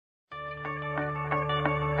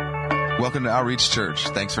Welcome to Outreach Church.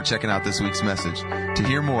 Thanks for checking out this week's message. To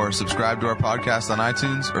hear more, subscribe to our podcast on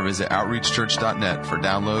iTunes or visit outreachchurch.net for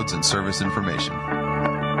downloads and service information.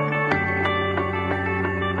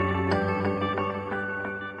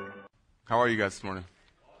 How are you guys this morning?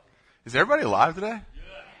 Is everybody alive today?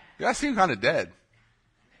 You guys seem kind of dead.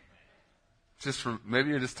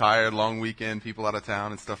 Maybe you're just tired, long weekend, people out of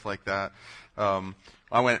town and stuff like that.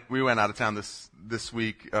 We went out of town this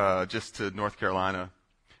week just to North Carolina.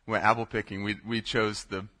 We went apple picking. We chose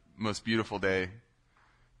the most beautiful day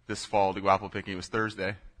this fall to go apple picking. It was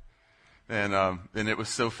Thursday, and it was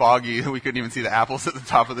so foggy we couldn't even see the apples at the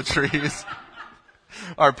top of the trees.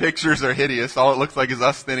 Our pictures are hideous. All it looks like is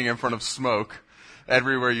us standing in front of smoke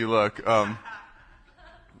everywhere you look.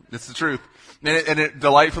 It's the truth. And it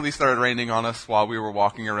delightfully started raining on us while we were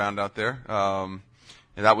walking around out there. And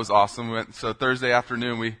that was awesome. So Thursday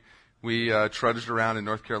afternoon, we trudged around in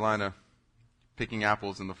North Carolina picking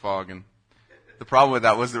apples in the fog. And the problem with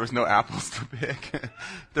that was there was no apples to pick.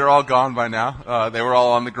 They're all gone by now. They were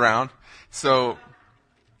all on the ground. So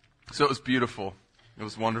it was beautiful. It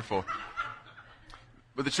was wonderful.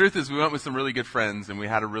 But the truth is we went with some really good friends and we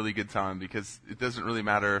had a really good time because it doesn't really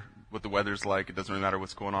matter what the weather's like. It doesn't really matter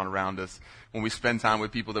what's going on around us. When we spend time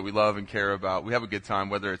with people that we love and care about, we have a good time,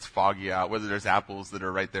 whether it's foggy out, whether there's apples that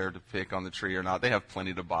are right there to pick on the tree or not. They have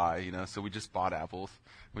plenty to buy, so we just bought apples.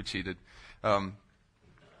 We cheated. I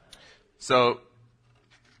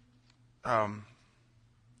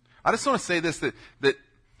just want to say this, that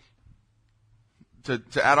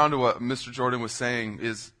to add on to what Mr. Jordan was saying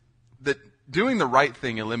is that doing the right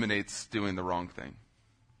thing eliminates doing the wrong thing.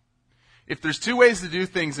 If there's two ways to do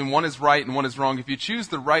things and one is right and one is wrong, if you choose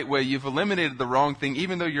the right way, you've eliminated the wrong thing,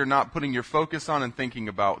 even though you're not putting your focus on and thinking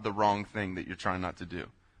about the wrong thing that you're trying not to do.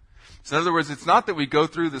 So in other words, it's not that we go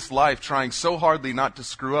through this life trying so hardly not to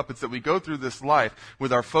screw up. It's that we go through this life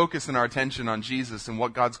with our focus and our attention on Jesus and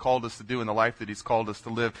what God's called us to do in the life that He's called us to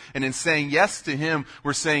live. And in saying yes to Him,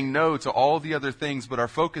 we're saying no to all the other things, but our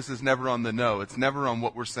focus is never on the no. It's never on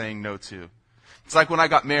what we're saying no to. It's like when I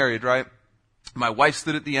got married, right? My wife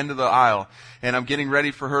stood at the end of the aisle, and I'm getting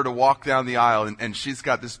ready for her to walk down the aisle, and she's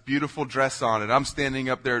got this beautiful dress on, and I'm standing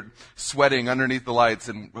up there sweating underneath the lights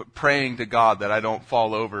and praying to God that I don't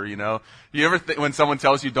fall over, You ever when someone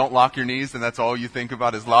tells you don't lock your knees, and that's all you think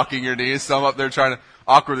about is locking your knees? So I'm up there trying to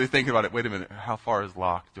awkwardly think about it. Wait a minute, how far is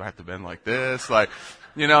locked? Do I have to bend like this? And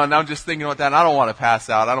I'm just thinking about that, and I don't want to pass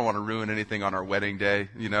out. I don't want to ruin anything on our wedding day,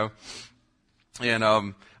 And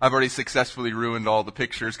I've already successfully ruined all the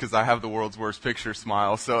pictures because I have the world's worst picture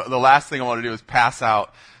smile. So the last thing I want to do is pass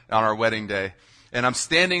out on our wedding day. And I'm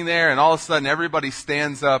standing there, and all of a sudden everybody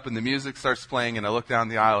stands up, and the music starts playing, and I look down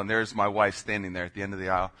the aisle, and there's my wife standing there at the end of the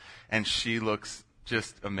aisle. And she looks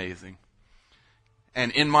just amazing.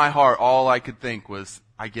 And in my heart, all I could think was,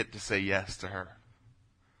 I get to say yes to her.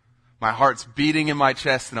 My heart's beating in my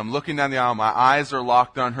chest, and I'm looking down the aisle. My eyes are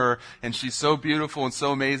locked on her, and she's so beautiful and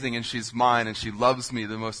so amazing, and she's mine, and she loves me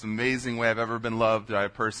the most amazing way I've ever been loved by a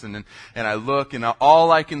person. And I look, and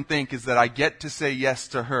all I can think is that I get to say yes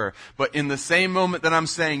to her. But in the same moment that I'm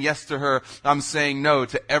saying yes to her, I'm saying no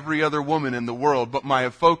to every other woman in the world. But my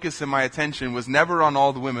focus and my attention was never on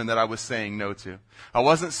all the women that I was saying no to. I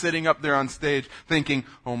wasn't sitting up there on stage thinking,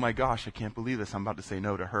 oh my gosh, I can't believe this. I'm about to say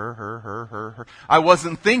no to her. I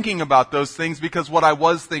wasn't thinking about those things because what I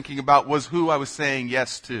was thinking about was who I was saying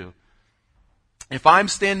yes to. If I'm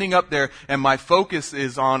standing up there and my focus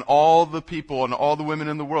is on all the people and all the women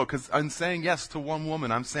in the world, because I'm saying yes to one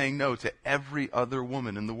woman, I'm saying no to every other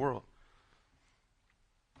woman in the world.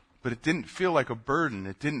 But it didn't feel like a burden.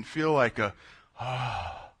 It didn't feel like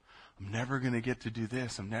I'm never going to get to do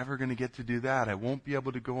this. I'm never going to get to do that. I won't be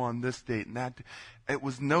able to go on this date and that. It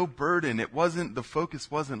was no burden. The focus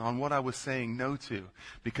wasn't on what I was saying no to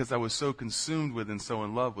because I was so consumed with and so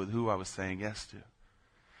in love with who I was saying yes to.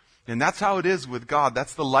 And that's how it is with God.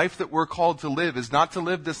 That's the life that we're called to live, is not to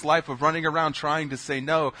live this life of running around trying to say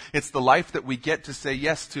no. It's the life that we get to say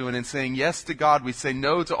yes to. And in saying yes to God, we say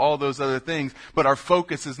no to all those other things. But our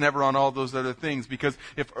focus is never on all those other things, because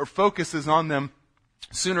if our focus is on them,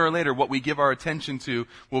 sooner or later, what we give our attention to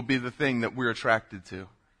will be the thing that we're attracted to.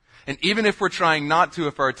 And even if we're trying not to,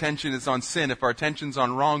 if our attention is on sin, if our attention's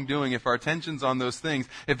on wrongdoing, if our attention's on those things,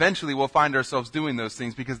 eventually we'll find ourselves doing those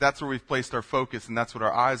things because that's where we've placed our focus and that's what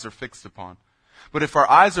our eyes are fixed upon. But if our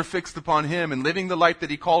eyes are fixed upon Him and living the life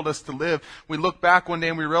that He called us to live, we look back one day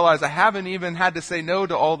and we realize I haven't even had to say no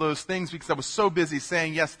to all those things because I was so busy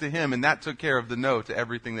saying yes to Him, and that took care of the no to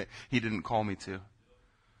everything that He didn't call me to.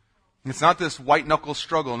 It's not this white-knuckle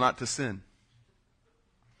struggle not to sin.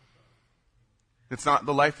 It's not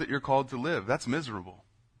the life that you're called to live. That's miserable.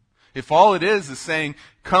 If all it is saying,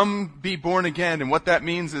 come be born again, and what that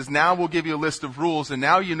means is now we'll give you a list of rules, and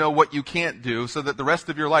now you know what you can't do, so that the rest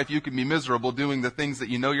of your life you can be miserable doing the things that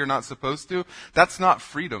you know you're not supposed to, that's not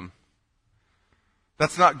freedom.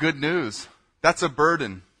 That's not good news. That's a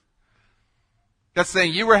burden. That's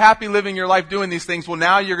saying you were happy living your life doing these things, well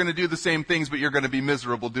now you're going to do the same things, but you're going to be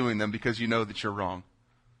miserable doing them because you know that you're wrong.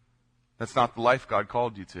 That's not the life God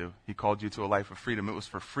called you to. He called you to a life of freedom. It was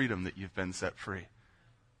for freedom that you've been set free.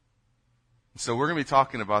 So we're going to be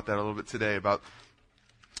talking about that a little bit today.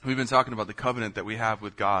 We've been talking about the covenant that we have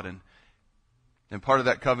with God, and part of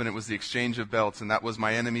that covenant was the exchange of belts, and that was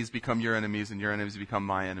my enemies become your enemies, and your enemies become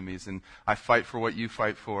my enemies, and I fight for what you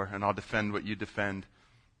fight for, and I'll defend what you defend.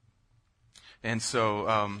 And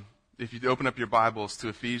so, if you open up your Bibles to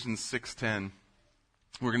Ephesians 6:10,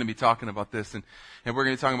 we're going to be talking about this, and we're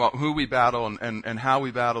going to be talking about who we battle, and how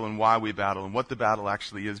we battle, and why we battle, and what the battle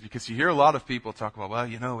actually is. Because you hear a lot of people talk about,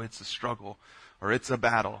 well, it's a struggle, or it's a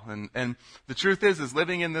battle. And the truth is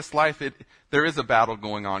living in this life, there is a battle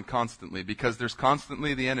going on constantly, because there's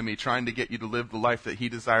constantly the enemy trying to get you to live the life that he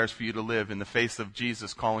desires for you to live in the face of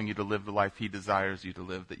Jesus calling you to live the life he desires you to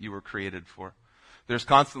live, that you were created for. There's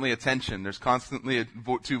constantly a tension. There's constantly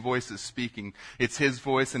two voices speaking. It's his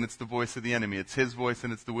voice and it's the voice of the enemy. It's his voice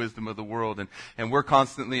and it's the wisdom of the world. And we're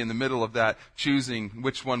constantly in the middle of that, choosing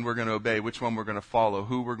which one we're going to obey, which one we're going to follow,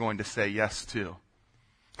 who we're going to say yes to.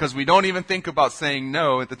 Because we don't even think about saying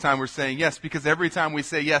no at the time we're saying yes, because every time we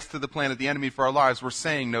say yes to the plan of the enemy for our lives, we're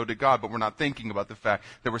saying no to God, but we're not thinking about the fact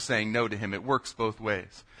that we're saying no to him. It works both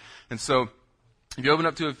ways. And so, if you open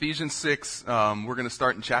up to Ephesians 6, we're going to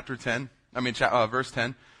start in verse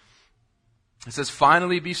 10. It says,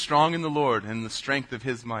 finally be strong in the Lord and in the strength of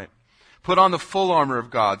his might. Put on the full armor of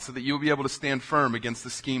God so that you will be able to stand firm against the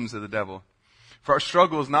schemes of the devil. For our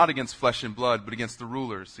struggle is not against flesh and blood, but against the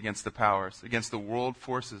rulers, against the powers, against the world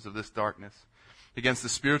forces of this darkness, against the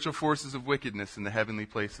spiritual forces of wickedness in the heavenly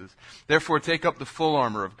places. Therefore take up the full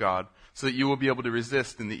armor of God so that you will be able to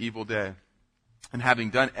resist in the evil day. And having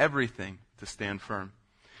done everything, to stand firm.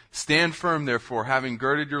 Stand firm, therefore, having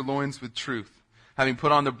girded your loins with truth, having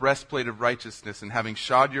put on the breastplate of righteousness, and having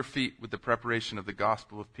shod your feet with the preparation of the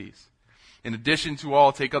gospel of peace. In addition to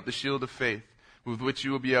all, take up the shield of faith, with which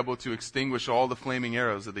you will be able to extinguish all the flaming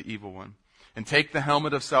arrows of the evil one. And take the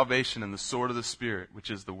helmet of salvation and the sword of the Spirit,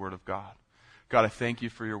 which is the word of God. God, I thank you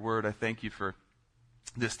for your word. I thank you for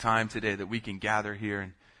this time today that we can gather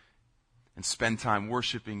here and spend time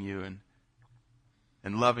worshiping you and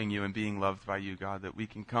loving you and being loved by you, God, that we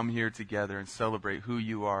can come here together and celebrate who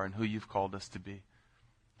you are and who you've called us to be.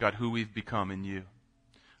 God, who we've become in you.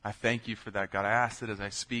 I thank you for that, God. I ask that as I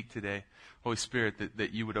speak today, Holy Spirit,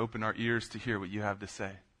 that you would open our ears to hear what you have to say.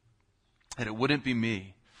 And it wouldn't be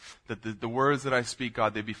me, that the words that I speak,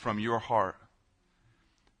 God, they'd be from your heart.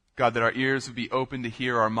 God, that our ears would be open to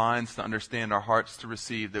hear, our minds to understand, our hearts to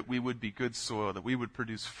receive, that we would be good soil, that we would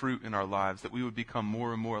produce fruit in our lives, that we would become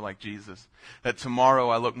more and more like Jesus. That tomorrow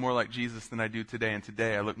I look more like Jesus than I do today, and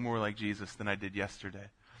today I look more like Jesus than I did yesterday.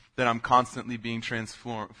 That I'm constantly being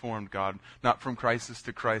transformed, God, not from crisis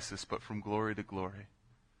to crisis, but from glory to glory.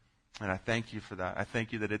 And I thank you for that. I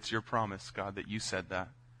thank you that it's your promise, God, that you said that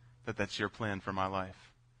that's your plan for my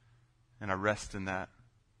life. And I rest in that.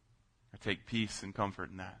 I take peace and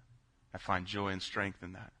comfort in that. I find joy and strength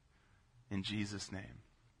in that. In Jesus' name,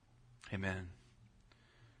 amen.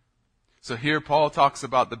 So here Paul talks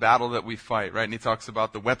about the battle that we fight, right? And he talks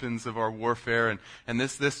about the weapons of our warfare. And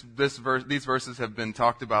these verses have been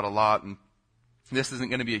talked about a lot. And this isn't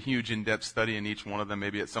going to be a huge in-depth study in each one of them.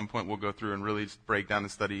 Maybe at some point we'll go through and really break down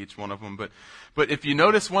and study each one of them. But if you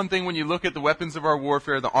notice one thing when you look at the weapons of our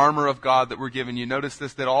warfare, the armor of God that we're given, you notice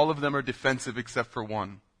this, that all of them are defensive except for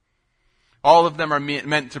one. All of them are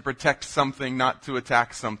meant to protect something, not to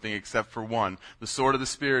attack something, except for one. The sword of the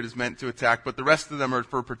Spirit is meant to attack, but the rest of them are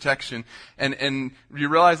for protection. And you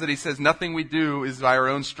realize that he says nothing we do is by our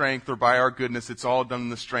own strength or by our goodness. It's all done in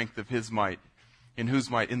the strength of his might. In whose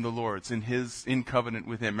might? In the Lord's. In covenant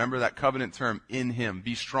with him. Remember that covenant term, in him.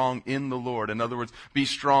 Be strong in the Lord. In other words, be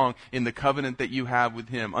strong in the covenant that you have with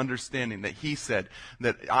him. Understanding that he said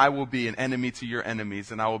that I will be an enemy to your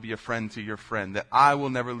enemies and I will be a friend to your friend. That I will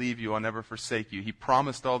never leave you. I'll never forsake you. He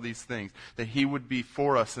promised all these things. That he would be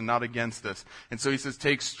for us and not against us. And so he says,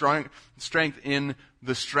 take strength in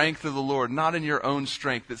the strength of the Lord, not in your own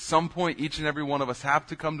strength. At some point, each and every one of us have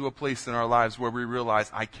to come to a place in our lives where we realize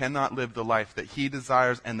I cannot live the life that he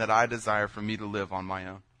desires and that I desire for me to live on my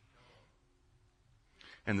own.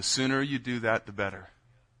 And the sooner you do that, the better.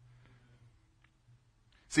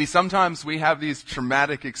 See, sometimes we have these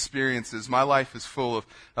traumatic experiences. My life is full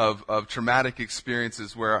of traumatic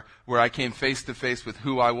experiences where I came face to face with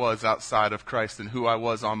who I was outside of Christ and who I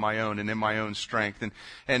was on my own and in my own strength.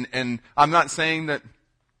 And I'm not saying that,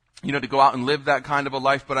 to go out and live that kind of a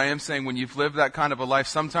life, but I am saying when you've lived that kind of a life,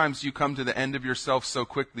 sometimes you come to the end of yourself so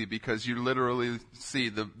quickly because you literally see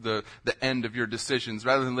the end of your decisions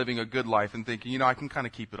rather than living a good life and thinking, I can kind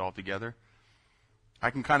of keep it all together. I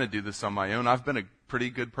can kind of do this on my own. I've been a pretty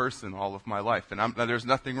good person all of my life, and there's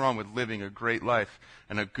nothing wrong with living a great life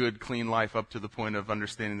and a good, clean life up to the point of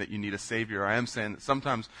understanding that you need a Savior. I am saying that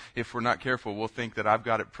sometimes, if we're not careful, we'll think that I've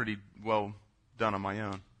got it pretty well done on my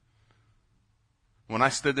own. When I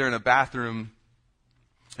stood there in a bathroom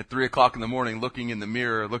at 3 o'clock in the morning, looking in the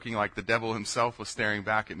mirror, looking like the devil himself was staring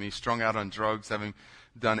back at me, strung out on drugs, having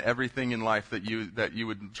done everything in life that you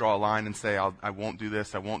would draw a line and say, I won't do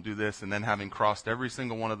this, and then having crossed every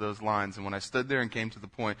single one of those lines. And when I stood there and came to the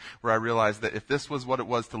point where I realized that if this was what it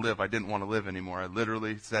was to live, I didn't want to live anymore. I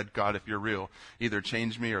literally said, God, if you're real, either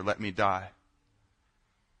change me or let me die.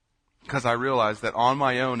 Because I realized that on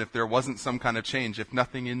my own, if there wasn't some kind of change, if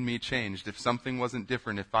nothing in me changed, if something wasn't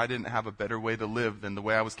different, if I didn't have a better way to live than the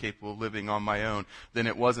way I was capable of living on my own, then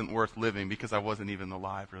it wasn't worth living because I wasn't even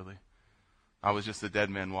alive, really. I was just a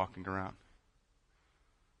dead man walking around.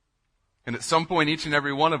 And at some point, each and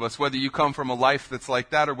every one of us, whether you come from a life that's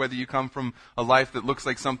like that or whether you come from a life that looks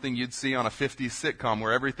like something you'd see on a 50s sitcom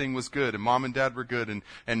where everything was good and mom and dad were good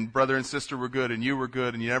and brother and sister were good and you were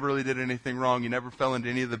good and you never really did anything wrong, you never fell into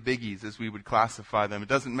any of the biggies as we would classify them. It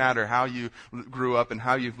doesn't matter how you grew up and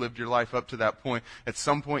how you've lived your life up to that point. At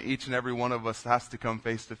some point, each and every one of us has to come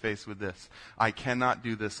face to face with this. I cannot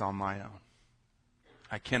do this on my own.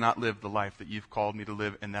 I cannot live the life that you've called me to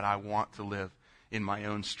live and that I want to live in my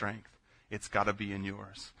own strength. It's got to be in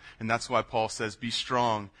yours. And that's why Paul says, be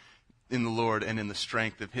strong in the Lord and in the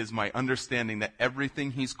strength of His might, understanding that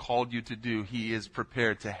everything He's called you to do, He is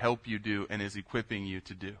prepared to help you do and is equipping you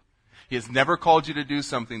to do. He has never called you to do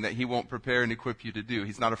something that He won't prepare and equip you to do.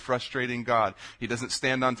 He's not a frustrating God. He doesn't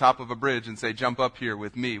stand on top of a bridge and say, jump up here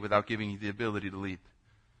with me without giving you the ability to leap.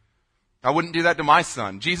 I wouldn't do that to my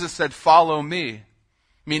son. Jesus said, follow me.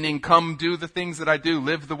 Meaning, come do the things that I do,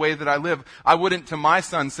 live the way that I live. I wouldn't to my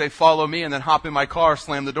son say, follow me, and then hop in my car,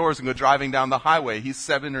 slam the doors, and go driving down the highway. He's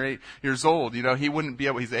 7 or 8 years old. He wouldn't be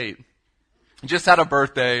able, he's 8. He just had a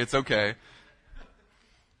birthday, it's okay.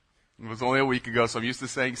 It was only a week ago, so I'm used to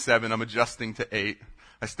saying 7. I'm adjusting to 8.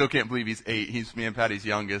 I still can't believe he's 8. He's me and Patty's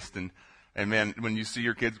youngest, and man, when you see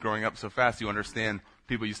your kids growing up so fast, you understand.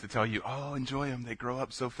 People used to tell you, oh, enjoy them, they grow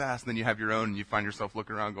up so fast. And then you have your own, and you find yourself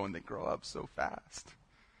looking around going, they grow up so fast.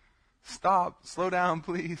 Stop. Slow down,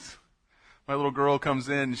 please. My little girl comes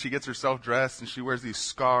in and she gets herself dressed and she wears these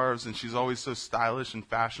scarves and she's always so stylish and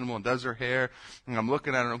fashionable and does her hair. And I'm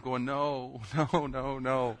looking at her and I'm going, no.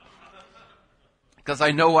 Because I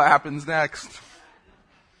know what happens next.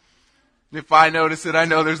 If I notice it, I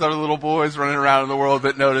know there's other little boys running around in the world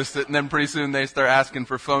that notice it. And then pretty soon they start asking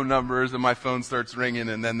for phone numbers and my phone starts ringing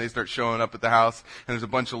and then they start showing up at the house and there's a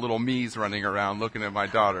bunch of little me's running around looking at my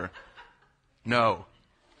daughter. No.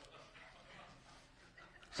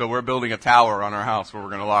 So we're building a tower on our house where we're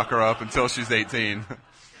going to lock her up until she's 18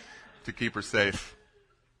 to keep her safe.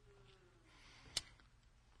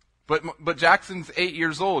 But Jackson's 8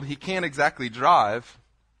 years old. He can't exactly drive.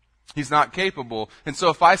 He's not capable. And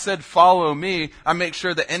so if I said, follow me, I make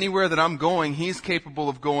sure that anywhere that I'm going, he's capable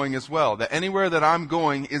of going as well. That anywhere that I'm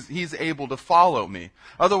going, he's able to follow me.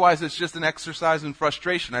 Otherwise, it's just an exercise in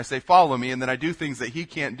frustration. I say, follow me, and then I do things that he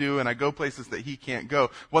can't do, and I go places that he can't go.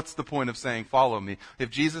 What's the point of saying, follow me? If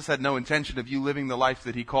Jesus had no intention of you living the life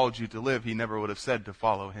that He called you to live, He never would have said to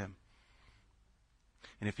follow Him.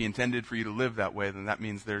 And if He intended for you to live that way, then that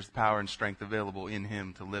means there's power and strength available in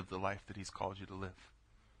Him to live the life that He's called you to live.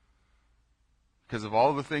 Because of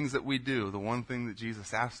all the things that we do, the one thing that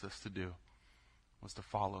Jesus asked us to do was to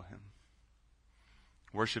follow Him.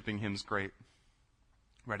 Worshiping Him is great.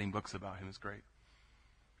 Writing books about Him is great.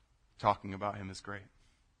 Talking about Him is great.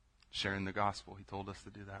 Sharing the gospel, He told us to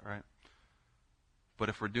do that, right? But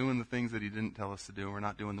if we're doing the things that He didn't tell us to do, we're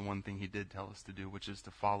not doing the one thing He did tell us to do, which is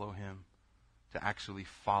to follow Him. To actually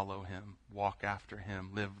follow Him, walk after Him,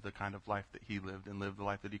 live the kind of life that He lived and live the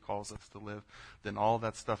life that He calls us to live, then all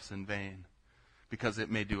that stuff's in vain. Because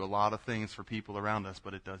it may do a lot of things for people around us,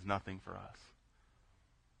 but it does nothing for us.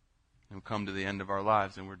 And we come to the end of our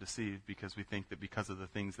lives and we're deceived because we think that because of the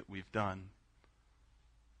things that we've done,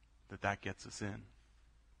 that gets us in. And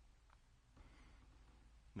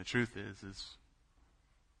the truth is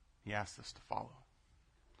He asks us to follow,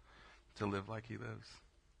 to live like He lives.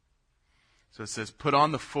 So it says, put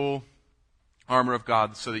on the full armor of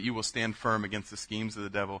God so that you will stand firm against the schemes of the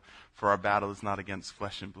devil, for our battle is not against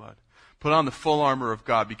flesh and blood. Put on the full armor of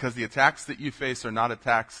God, because the attacks that you face are not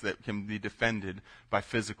attacks that can be defended by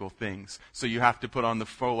physical things. So you have to put on the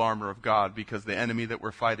full armor of God, because the enemy that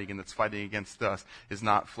we're fighting and that's fighting against us is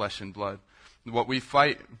not flesh and blood. What we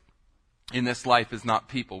fight in this life is not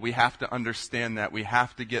people. We have to understand that. We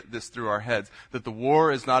have to get this through our heads, that the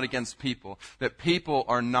war is not against people, that people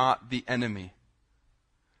are not the enemy.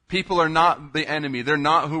 People are not the enemy. They're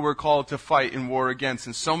not who we're called to fight in war against.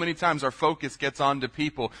 And so many times our focus gets on to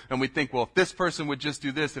people, and we think, well, if this person would just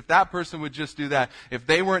do this, if that person would just do that, if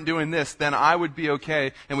they weren't doing this, then I would be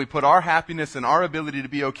okay. And we put our happiness and our ability to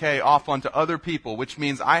be okay off onto other people, which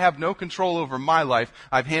means I have no control over my life.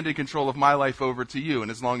 I've handed control of my life over to you.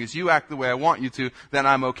 And as long as you act the way I want you to, then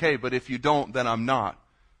I'm okay. But if you don't, then I'm not.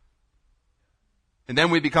 And then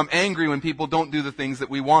we become angry when people don't do the things that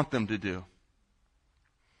we want them to do.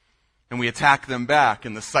 And we attack them back,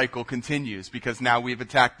 and the cycle continues, because now we've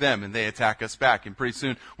attacked them and they attack us back. And pretty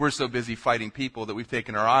soon we're so busy fighting people that we've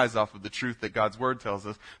taken our eyes off of the truth that God's Word tells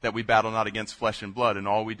us, that we battle not against flesh and blood, and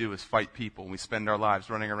all we do is fight people. And we spend our lives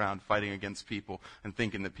running around fighting against people and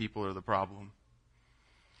thinking that people are the problem.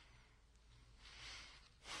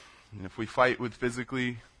 And if we fight with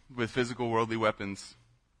physical worldly weapons,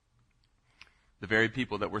 the very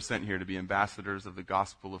people that we're sent here to be ambassadors of the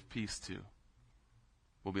gospel of peace to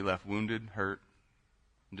will be left wounded, hurt,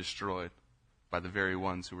 and destroyed by the very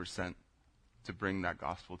ones who were sent to bring that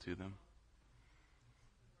gospel to them.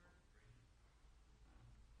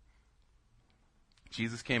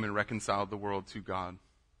 Jesus came and reconciled the world to God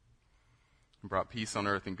and brought peace on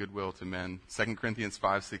earth and goodwill to men. 2 Corinthians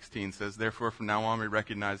 5:16 says, "Therefore from now on we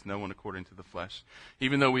recognize no one according to the flesh.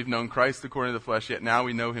 Even though we've known Christ according to the flesh, yet now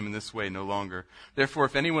we know him in this way no longer. Therefore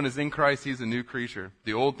if anyone is in Christ, he is a new creature.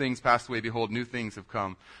 The old things passed away, behold, new things have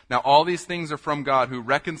come. Now all these things are from God, who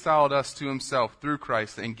reconciled us to himself through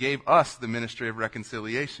Christ and gave us the ministry of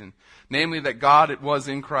reconciliation. Namely that God it was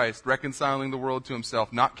in Christ, reconciling the world to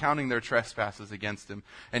himself, not counting their trespasses against him.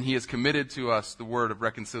 And he has committed to us the word of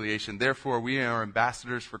reconciliation. Therefore we are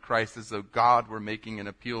ambassadors for Christ, as though God were making an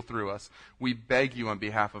appeal through us. We beg you on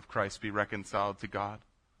behalf of Christ, be reconciled to God."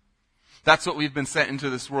 That's what we've been sent into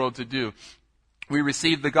this world to do. We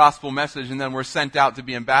receive the gospel message, and then we're sent out to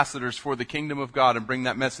be ambassadors for the kingdom of God and bring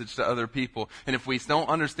that message to other people. And if we don't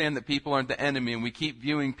understand that people aren't the enemy, and we keep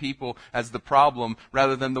viewing people as the problem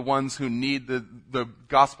rather than the ones who need the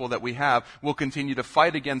gospel that we have, we'll continue to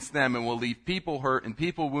fight against them, and we'll leave people hurt and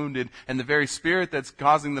people wounded. And the very spirit that's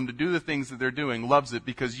causing them to do the things that they're doing loves it,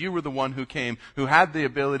 because you were the one who came, who had the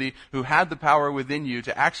ability, who had the power within you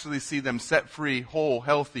to actually see them set free, whole,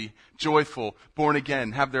 healthy, joyful, born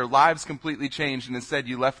again, have their lives completely changed, and instead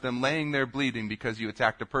you left them laying there bleeding because you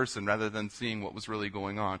attacked a person rather than seeing what was really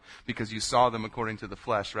going on, because you saw them according to the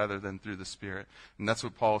flesh rather than through the Spirit. And that's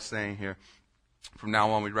what Paul's saying here. From now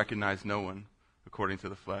on we recognize no one according to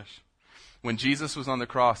the flesh. When Jesus was on the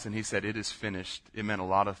cross and he said, "It is finished," it meant a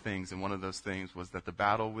lot of things, and one of those things was that the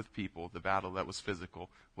battle with people, the battle that was physical,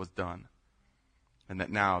 was done. And that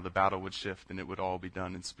now the battle would shift and it would all be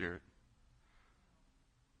done in spirit.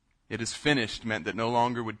 "It is finished" meant that no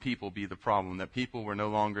longer would people be the problem, that people were no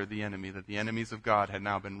longer the enemy, that the enemies of God had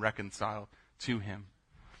now been reconciled to him.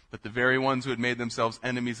 That the very ones who had made themselves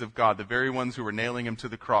enemies of God, the very ones who were nailing him to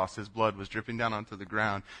the cross, his blood was dripping down onto the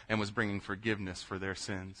ground and was bringing forgiveness for their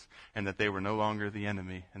sins, and that they were no longer the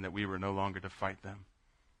enemy, and that we were no longer to fight them.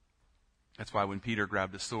 That's why when Peter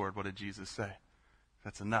grabbed a sword, what did Jesus say?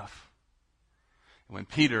 That's enough. And when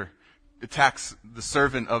Peter attacks the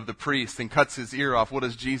servant of the priest and cuts his ear off, what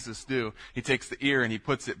does Jesus do? He takes the ear and he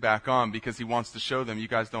puts it back on, because he wants to show them, you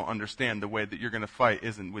guys don't understand, the way that you're going to fight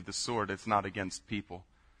isn't with the sword. It's not against people.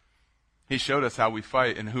 He showed us how we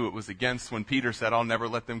fight and who it was against when Peter said, "I'll never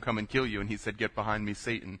let them come and kill you." And he said, "Get behind me,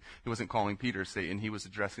 Satan." He wasn't calling Peter Satan. He was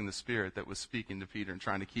addressing the spirit that was speaking to Peter and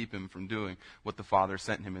trying to keep him from doing what the Father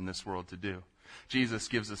sent him in this world to do. Jesus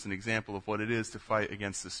gives us an example of what it is to fight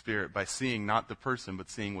against the spirit by seeing not the person, but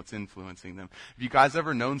seeing what's influencing them. Have you guys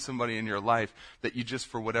ever known somebody in your life that you just,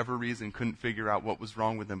 for whatever reason, couldn't figure out what was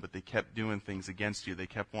wrong with them, but they kept doing things against you? They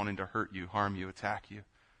kept wanting to hurt you, harm you, attack you.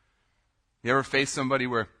 You ever face somebody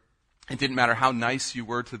where it didn't matter how nice you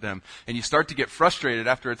were to them, and you start to get frustrated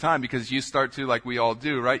after a time, because you start to, like we all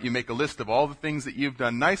do, right? You make a list of all the things that you've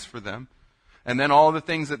done nice for them, And then all the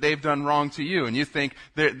things that they've done wrong to you. And you think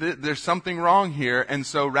there's something wrong here. And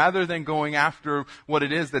so rather than going after what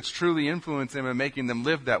it is that's truly influencing them and making them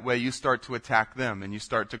live that way, you start to attack them and you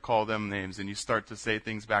start to call them names and you start to say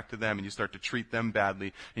things back to them and you start to treat them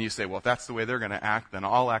badly. And you say, well, if that's the way they're going to act, then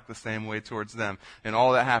I'll act the same way towards them. And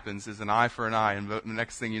all that happens is an eye for an eye. And the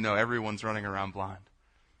next thing you know, everyone's running around blind.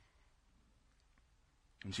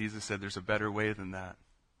 And Jesus said there's a better way than that.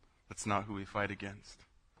 That's not who we fight against.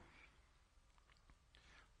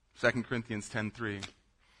 2 Corinthians 10:3,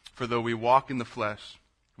 for though we walk in the flesh,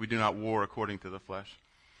 we do not war according to the flesh.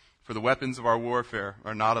 For the weapons of our warfare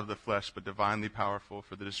are not of the flesh, but divinely powerful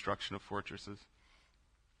for the destruction of fortresses.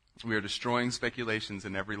 We are destroying speculations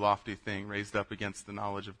and every lofty thing raised up against the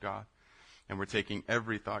knowledge of God. And we're taking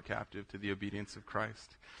every thought captive to the obedience of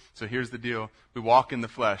Christ. So here's the deal. We walk in the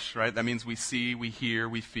flesh, right? That means we see, we hear,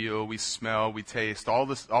 we feel, we smell, we taste, all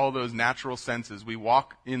those natural senses. We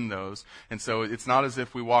walk in those. And so it's not as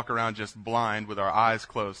if we walk around just blind with our eyes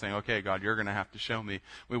closed saying, okay, God, you're going to have to show me.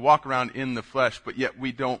 We walk around in the flesh, but yet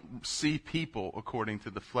we don't see people according to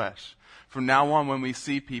the flesh. From now on, when we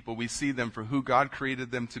see people, we see them for who God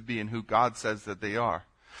created them to be and who God says that they are.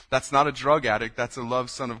 That's not a drug addict. That's a loved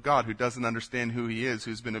son of God who doesn't understand who he is,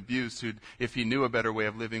 who's been abused, who, if he knew a better way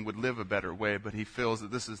of living, would live a better way, but he feels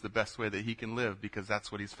that this is the best way that he can live because that's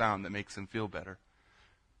what he's found that makes him feel better.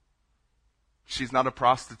 She's not a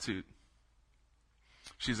prostitute.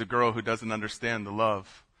 She's a girl who doesn't understand the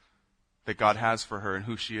love that God has for her and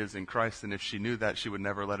who she is in Christ, and if she knew that, she would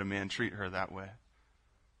never let a man treat her that way.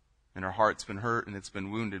 And her heart's been hurt and it's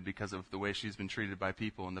been wounded because of the way she's been treated by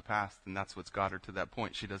people in the past. And that's what's got her to that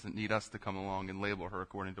point. She doesn't need us to come along and label her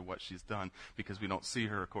according to what she's done because we don't see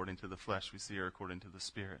her according to the flesh. We see her according to the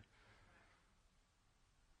Spirit.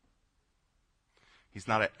 He's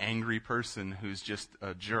not an angry person who's just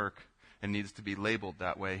a jerk and needs to be labeled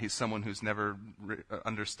that way. He's someone who's never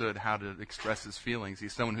understood how to express his feelings.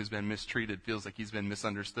 He's someone who's been mistreated, feels like he's been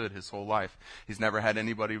misunderstood his whole life. He's never had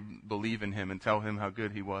anybody believe in him and tell him how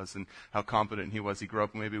good he was and how competent he was. He grew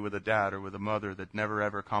up maybe with a dad or with a mother that never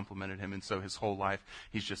ever complimented him, and so his whole life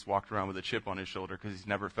he's just walked around with a chip on his shoulder because he's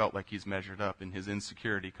never felt like he's measured up, and his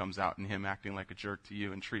insecurity comes out in him acting like a jerk to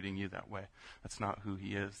you and treating you that way. That's not who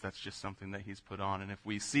he is. That's just something that he's put on. And if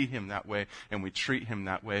we see him that way and we treat him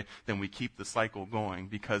that way, then we keep the cycle going,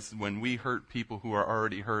 because when we hurt people who are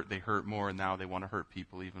already hurt, they hurt more, and now they want to hurt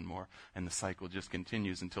people even more, and the cycle just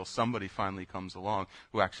continues until somebody finally comes along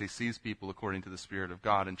who actually sees people according to the Spirit of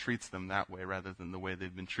God and treats them that way rather than the way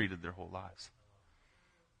they've been treated their whole lives.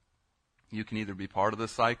 You can either be part of the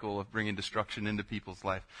cycle of bringing destruction into people's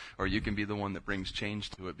life, or you can be the one that brings change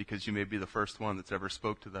to it, because you may be the first one that's ever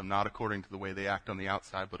spoke to them, not according to the way they act on the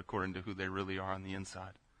outside, but according to who they really are on the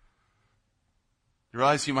inside. You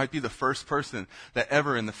realize you might be the first person that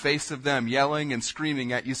ever, in the face of them yelling and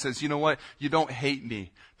screaming at you, says, you know what? You don't hate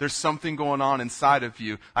me. There's something going on inside of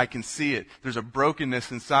you. I can see it. There's a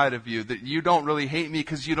brokenness inside of you that you don't really hate me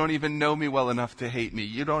because you don't even know me well enough to hate me.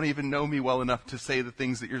 You don't even know me well enough to say the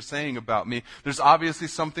things that you're saying about me. There's obviously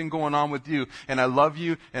something going on with you, and I love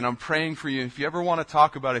you, and I'm praying for you. If you ever want to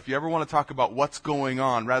talk about it, if you ever want to talk about what's going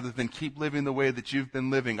on, rather than keep living the way that you've been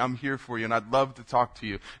living, I'm here for you, and I'd love to talk to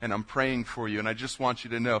you, and I'm praying for you, and I just want you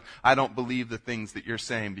to know I don't believe the things that you're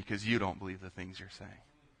saying because you don't believe the things you're saying.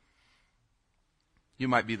 You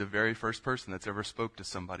might be the very first person that's ever spoke to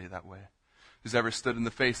somebody that way, who's ever stood in the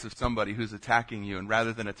face of somebody who's attacking you, and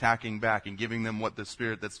rather than attacking back and giving them what the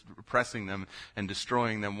spirit that's oppressing them and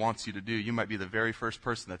destroying them wants you to do, you might be the very first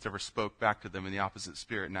person that's ever spoke back to them in the opposite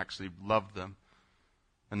spirit and actually loved them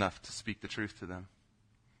enough to speak the truth to them,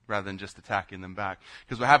 rather than just attacking them back.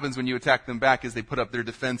 Because what happens when you attack them back is they put up their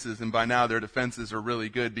defenses, and by now their defenses are really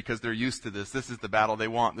good because they're used to this. This is the battle they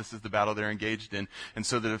want. This is the battle they're engaged in. And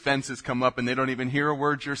so the defenses come up and they don't even hear a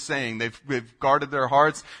word you're saying. They've guarded their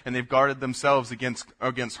hearts and they've guarded themselves against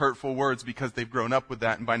hurtful words because they've grown up with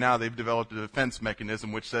that. And by now they've developed a defense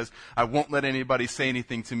mechanism which says, I won't let anybody say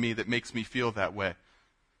anything to me that makes me feel that way.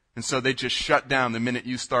 And so they just shut down the minute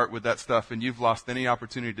you start with that stuff, and you've lost any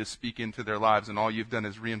opportunity to speak into their lives, and all you've done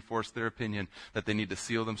is reinforce their opinion that they need to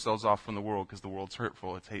seal themselves off from the world because the world's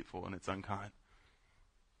hurtful, it's hateful, and it's unkind.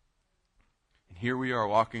 And here we are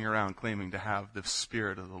walking around claiming to have the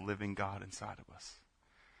Spirit of the living God inside of us,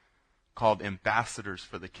 called ambassadors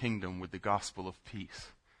for the kingdom with the gospel of peace.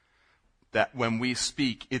 That when we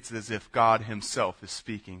speak, it's as if God himself is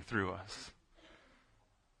speaking through us.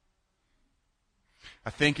 I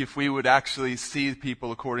think if we would actually see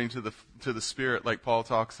people according to the Spirit, like Paul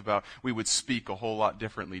talks about, we would speak a whole lot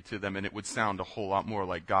differently to them, and it would sound a whole lot more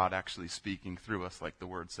like God actually speaking through us, like the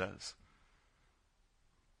Word says.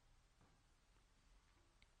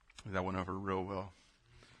 That went over real well.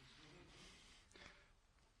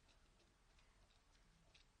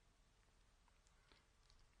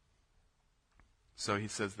 So he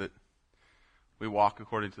says that we walk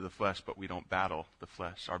according to the flesh, but we don't battle the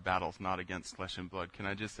flesh. Our battle's not against flesh and blood. Can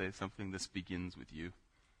I just say something? This begins with you.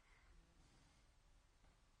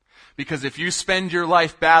 Because if you spend your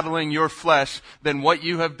life battling your flesh, then what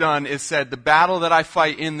you have done is said, the battle that I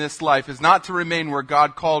fight in this life is not to remain where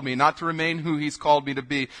God called me, not to remain who He's called me to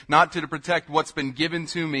be, not to protect what's been given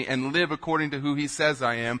to me and live according to who He says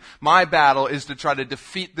I am. My battle is to try to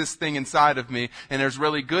defeat this thing inside of me, and there's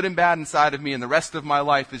really good and bad inside of me, and the rest of my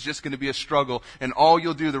life is just going to be a struggle, and all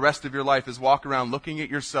you'll do the rest of your life is walk around looking at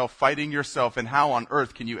yourself, fighting yourself, and how on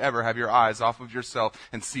earth can you ever have your eyes off of yourself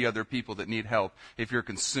and see other people that need help if you're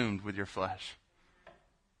consumed with your flesh?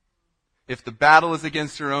 If the battle is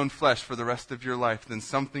against your own flesh for the rest of your life, then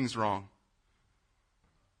something's wrong.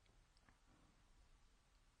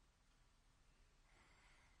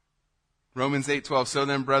 Romans 8:12, so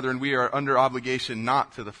then, brethren, we are under obligation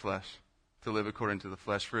not to the flesh, to live according to the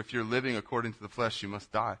flesh. For if you're living according to the flesh, you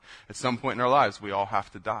must die. At some point in our lives, we all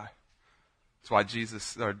have to die. That's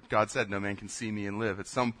why God said, no man can see me and live. At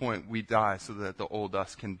some point, we die so that the old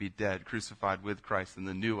us can be dead, crucified with Christ, and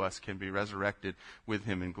the new us can be resurrected with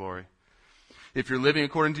Him in glory. If you're living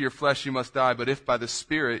according to your flesh, you must die. But if by the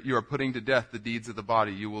Spirit you are putting to death the deeds of the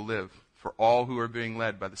body, you will live. For all who are being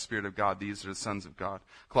led by the Spirit of God, these are the sons of God.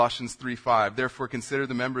 Colossians 3:5, therefore consider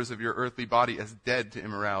the members of your earthly body as dead to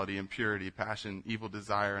immorality, impurity, passion, evil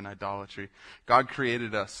desire, and idolatry. God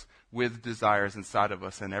created us with desires inside of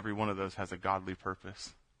us, and every one of those has a godly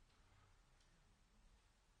purpose.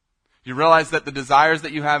 You realize that the desires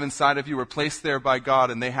that you have inside of you were placed there by God,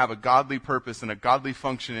 and they have a godly purpose and a godly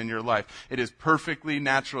function in your life. It is perfectly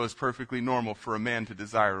natural, it's perfectly normal for a man to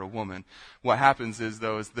desire a woman. What happens is,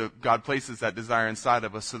 though, is that God places that desire inside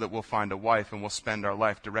of us so that we'll find a wife and we'll spend our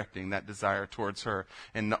life directing that desire towards her.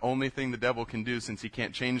 And the only thing the devil can do, since he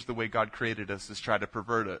can't change the way God created us, is try to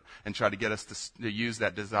pervert it and try to get us to use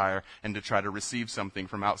that desire and to try to receive something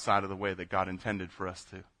from outside of the way that God intended for us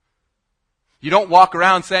to. You don't walk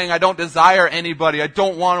around saying, I don't desire anybody. I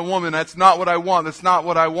don't want a woman. That's not what I want. That's not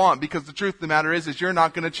what I want. Because the truth of the matter is you're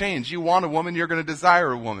not going to change. You want a woman, you're going to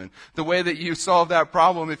desire a woman. The way that you solve that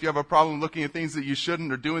problem, if you have a problem looking at things that you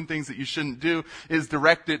shouldn't or doing things that you shouldn't do, is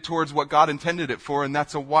direct it towards what God intended it for, and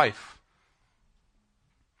that's a wife.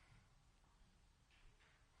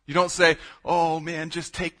 You don't say, oh man,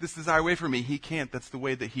 just take this desire away from me. He can't. That's the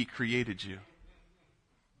way that He created you.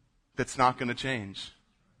 That's not going to change.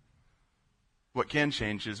 What can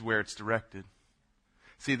change is where it's directed.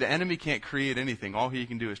 See, the enemy can't create anything. All he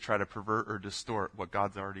can do is try to pervert or distort what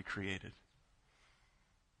God's already created.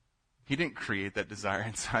 He didn't create that desire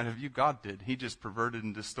inside of you. God did. He just perverted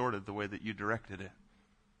and distorted the way that you directed it.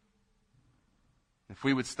 If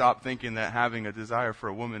we would stop thinking that having a desire for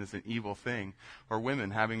a woman is an evil thing, or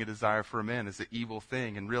women having a desire for a man is an evil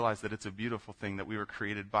thing, and realize that it's a beautiful thing that we were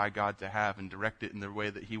created by God to have, and direct it in the way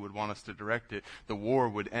that He would want us to direct it, the war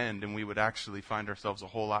would end, and we would actually find ourselves a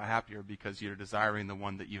whole lot happier because you're desiring the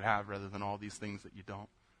one that you have rather than all these things that you don't.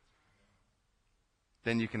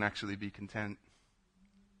 Then you can actually be content.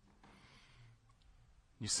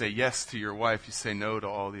 You say yes to your wife, you say no to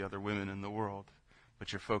all the other women in the world.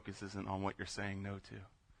 But your focus isn't on what you're saying no to.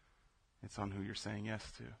 It's on who you're saying yes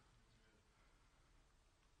to.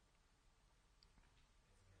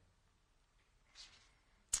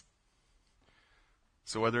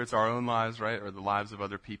 So whether it's our own lives, right, or the lives of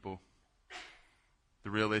other people, the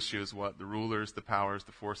real issue is what? The rulers, the powers,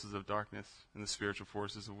 the forces of darkness, and the spiritual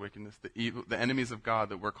forces of wickedness. The enemies of God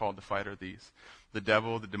that we're called to fight are these. The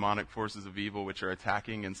devil, the demonic forces of evil, which are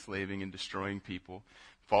attacking, enslaving, and destroying people.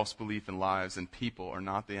 False belief and lies, and people are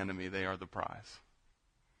not the enemy, they are the prize.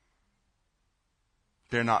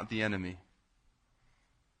 They're not the enemy.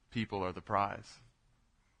 People are the prize.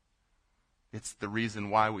 It's the reason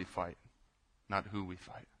why we fight, not who we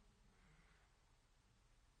fight.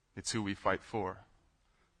 It's who we fight for,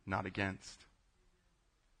 not against.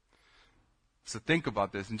 So think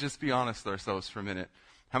about this and just be honest with ourselves for a minute.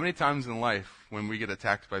 How many times in life, when we get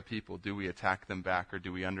attacked by people, do we attack them back, or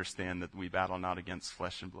do we understand that we battle not against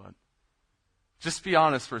flesh and blood? Just be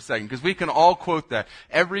honest for a second, because we can all quote that.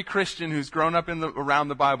 Every Christian who's grown up around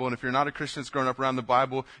the Bible, and if you're not a Christian that's grown up around the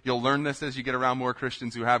Bible, you'll learn this as you get around more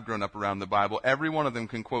Christians who have grown up around the Bible. Every one of them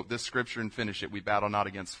can quote this scripture and finish it. We battle not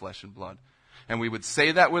against flesh and blood. And we would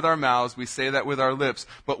say that with our mouths, we say that with our lips,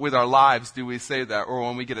 but with our lives do we say that? Or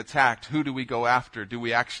when we get attacked, who do we go after? Do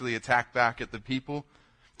we actually attack back at the people?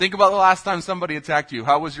 Think about the last time somebody attacked you.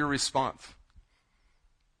 How was your response?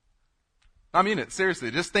 I mean it,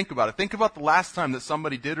 seriously. Just think about it. Think about the last time that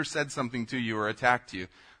somebody did or said something to you or attacked you.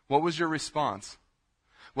 What was your response?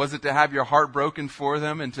 Was it to have your heart broken for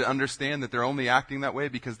them and to understand that they're only acting that way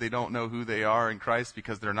because they don't know who they are in Christ,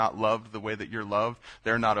 because they're not loved the way that you're loved,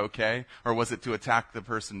 they're not okay? Or was it to attack the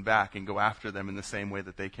person back and go after them in the same way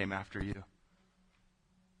that they came after you?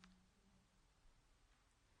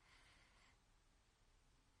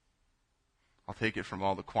 I'll take it from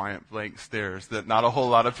all the quiet blank stares that not a whole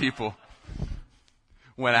lot of people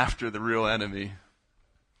went after the real enemy.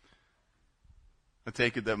 I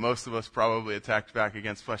take it that most of us probably attacked back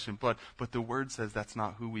against flesh and blood, but the Word says that's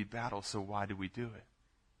not who we battle, so why do we do it?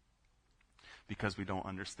 Because we don't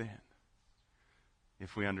understand.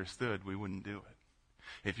 If we understood, we wouldn't do it.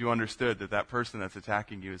 If you understood that that person that's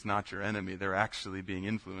attacking you is not your enemy, they're actually being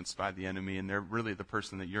influenced by the enemy, and they're really the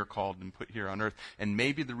person that you're called and put here on earth. And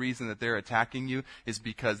maybe the reason that they're attacking you is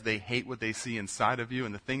because they hate what they see inside of you,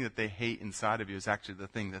 and the thing that they hate inside of you is actually the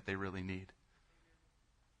thing that they really need.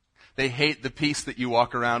 They hate the peace that you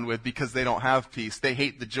walk around with because they don't have peace. They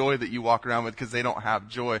hate the joy that you walk around with because they don't have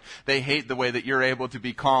joy. They hate the way that you're able to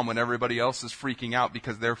be calm when everybody else is freaking out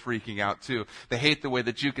because they're freaking out too. They hate the way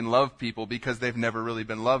that you can love people because they've never really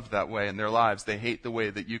been loved that way in their lives. They hate the way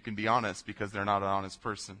that you can be honest because they're not an honest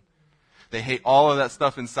person. They hate all of that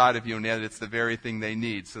stuff inside of you, and yet it's the very thing they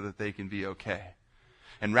need so that they can be okay.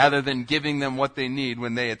 And rather than giving them what they need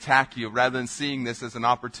when they attack you, rather than seeing this as an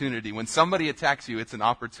opportunity, when somebody attacks you, it's an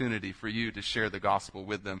opportunity for you to share the gospel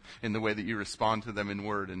with them in the way that you respond to them in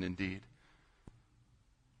word and in deed.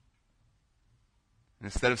 And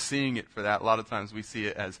instead of seeing it for that, a lot of times we see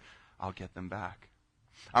it as, I'll get them back.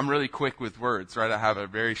 I'm really quick with words, right? I have a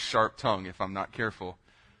very sharp tongue if I'm not careful.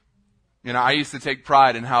 You know, I used to take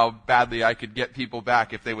pride in how badly I could get people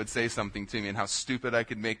back if they would say something to me, and how stupid I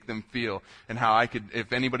could make them feel, and how I could,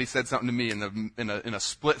 if anybody said something to me in a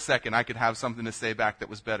split second, I could have something to say back that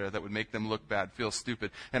was better, that would make them look bad, feel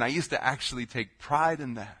stupid. And I used to actually take pride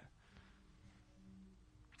in that.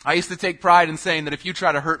 I used to take pride in saying that if you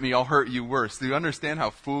try to hurt me, I'll hurt you worse. Do you understand how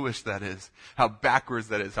foolish that is? How backwards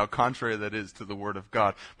that is? How contrary that is to the Word of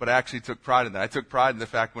God? But I actually took pride in that. I took pride in the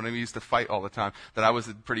fact when I used to fight all the time that I was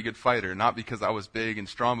a pretty good fighter. Not because I was big and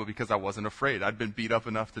strong, but because I wasn't afraid. I'd been beat up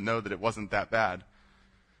enough to know that it wasn't that bad.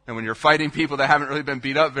 And when you're fighting people that haven't really been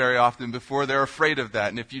beat up very often before, they're afraid of that.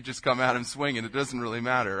 And if you just come at them swinging, it doesn't really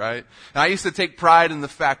matter, right? And I used to take pride in the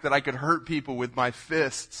fact that I could hurt people with my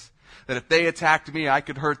fists. That if they attacked me, I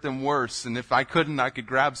could hurt them worse. And if I couldn't, I could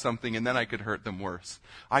grab something and then I could hurt them worse.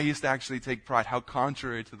 I used to actually take pride. How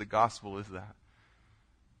contrary to the gospel is that?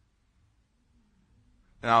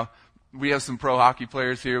 Now, we have some pro hockey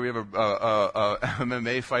players here. We have a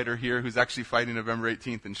MMA fighter here who's actually fighting November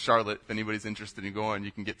 18th in Charlotte. If anybody's interested in going,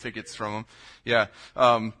 you can get tickets from him. Yeah.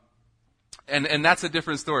 And that's a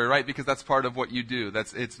different story, right? Because that's part of what you do.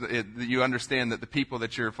 You understand that the people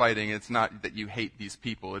that you're fighting, it's not that you hate these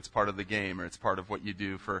people. It's part of the game, or it's part of what you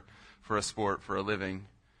do for a sport, for a living.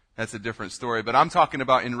 That's a different story. But I'm talking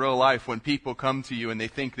about in real life when people come to you and they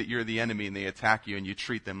think that you're the enemy and they attack you and you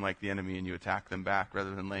treat them like the enemy and you attack them back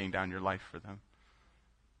rather than laying down your life for them.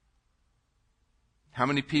 How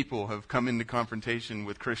many people have come into confrontation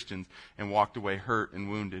with Christians and walked away hurt and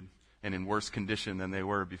wounded and in worse condition than they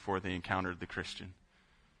were before they encountered the Christian?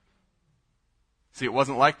 See, it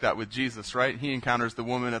wasn't like that with Jesus, right? He encounters the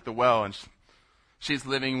woman at the well, and she's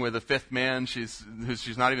living with a fifth man who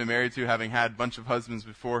she's not even married to, having had a bunch of husbands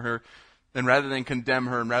before her. And rather than condemn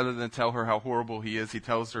her and rather than tell her how horrible he is, he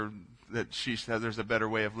tells her that she says there's a better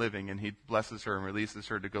way of living, and he blesses her and releases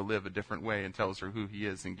her to go live a different way and tells her who he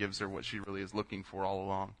is and gives her what she really is looking for all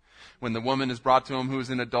along. When the woman is brought to him who is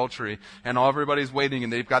in adultery, and everybody's waiting,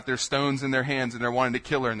 and they've got their stones in their hands, and they're wanting to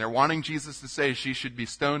kill her, and they're wanting Jesus to say she should be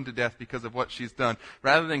stoned to death because of what she's done.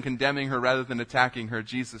 Rather than condemning her, rather than attacking her,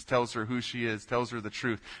 Jesus tells her who she is, tells her the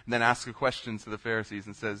truth, and then asks a question to the Pharisees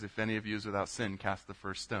and says, if any of you is without sin, cast the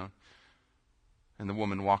first stone. And the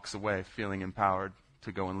woman walks away feeling empowered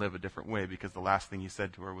to go and live a different way because the last thing he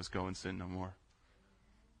said to her was, go and sin no more.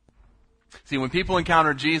 See, when people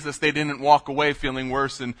encountered Jesus, they didn't walk away feeling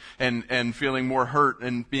worse and feeling more hurt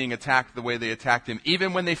and being attacked the way they attacked him.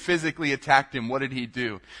 Even when they physically attacked him, what did he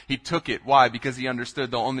do? He took it. Why? Because he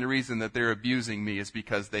understood the only reason that they're abusing me is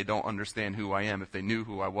because they don't understand who I am. If they knew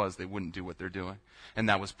who I was, they wouldn't do what they're doing. And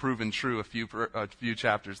that was proven true a few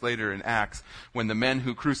chapters later in Acts, when the men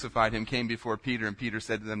who crucified him came before Peter, and Peter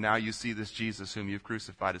said to them, now you see this Jesus whom you've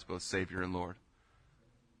crucified as both Savior and Lord.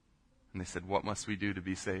 And they said, what must we do to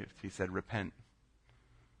be saved? He said, repent.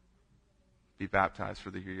 Be baptized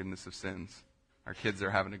for the forgiveness of sins. Our kids are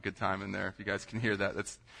having a good time in there. If you guys can hear that,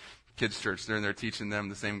 that's kids' church. They're in there teaching them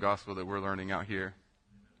the same gospel that we're learning out here.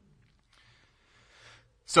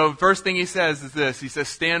 So first thing he says is this. He says,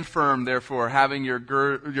 stand firm, therefore, having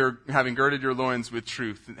girded your loins with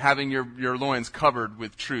truth, having your loins covered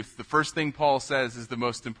with truth. The first thing Paul says is the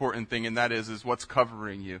most important thing, and that is what's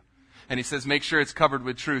covering you. And he says, make sure it's covered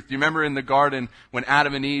with truth. You remember in the garden when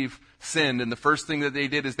Adam and Eve sinned, and the first thing that they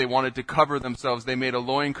did is they wanted to cover themselves. They made a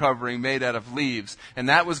loin covering made out of leaves, and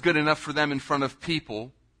that was good enough for them in front of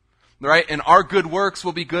people. Right? And our good works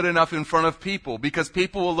will be good enough in front of people, because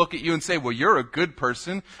people will look at you and say, well, you're a good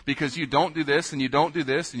person because you don't do this and you don't do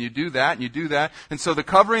this and you do that and you do that. And so the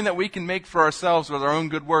covering that we can make for ourselves with our own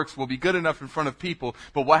good works will be good enough in front of people.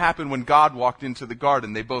 But what happened when God walked into the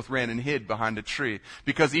garden? They both ran and hid behind a tree,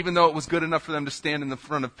 because even though it was good enough for them to stand in the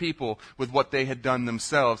front of people with what they had done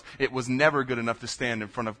themselves, it was never good enough to stand in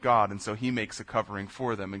front of God. And so he makes a covering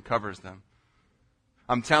for them and covers them.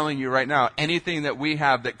 I'm telling you right now, anything that we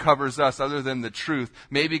have that covers us other than the truth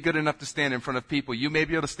may be good enough to stand in front of people. You may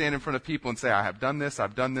be able to stand in front of people and say, I have done this,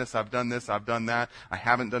 I've done this, I've done this, I've done that. I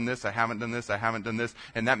haven't done this, I haven't done this, I haven't done this.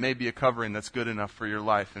 And that may be a covering that's good enough for your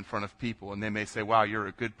life in front of people. And they may say, wow, you're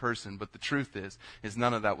a good person. But the truth is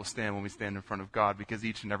none of that will stand when we stand in front of God, because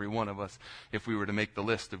each and every one of us, if we were to make the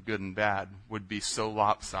list of good and bad, would be so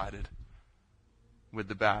lopsided with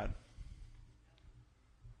the bad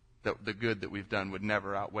that the good that we've done would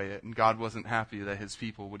never outweigh it. And God wasn't happy that his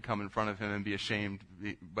people would come in front of him and be ashamed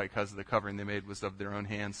because the covering they made was of their own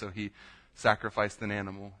hands. So he sacrificed an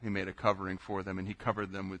animal. He made a covering for them, and he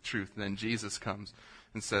covered them with truth. And then Jesus comes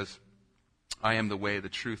and says, I am the way, the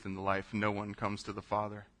truth, and the life. No one comes to the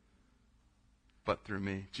Father but through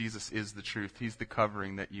me. Jesus is the truth. He's the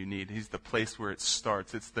covering that you need. He's the place where it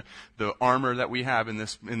starts. It's the armor that we have in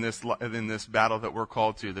this battle that we're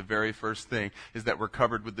called to. The very first thing is that we're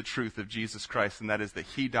covered with the truth of Jesus Christ, and that is that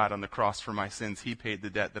he died on the cross for my sins. He paid the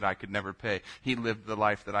debt that I could never pay. He lived the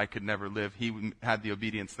life that I could never live. He had the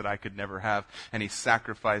obedience that I could never have, and he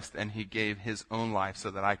sacrificed and he gave his own life so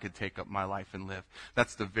that I could take up my life and live.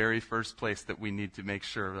 That's the very first place that we need to make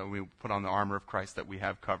sure that we put on the armor of Christ that we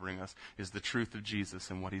have covering us, is the truth of Jesus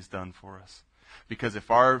and what he's done for us. Because if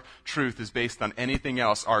our truth is based on anything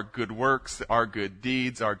else, our good works, our good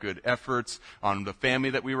deeds, our good efforts, on the family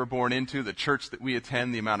that we were born into, the church that we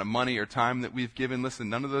attend, the amount of money or time that we've given, listen,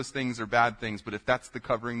 none of those things are bad things, but if that's the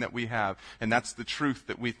covering that we have, and that's the truth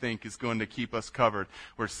that we think is going to keep us covered,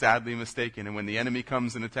 we're sadly mistaken. And when the enemy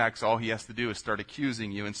comes and attacks, all he has to do is start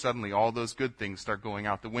accusing you, and suddenly all those good things start going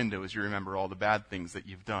out the window as you remember all the bad things that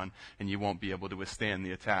you've done, and you won't be able to withstand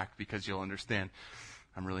the attack, because you'll understand,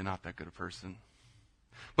 I'm really not that good a person.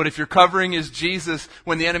 But if your covering is Jesus,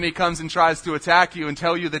 when the enemy comes and tries to attack you and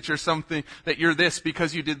tell you that you're something, that you're this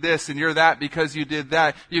because you did this and you're that because you did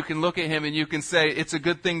that, you can look at him and you can say, it's a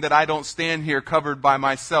good thing that I don't stand here covered by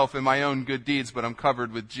myself and my own good deeds, but I'm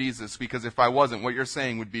covered with Jesus, because if I wasn't, what you're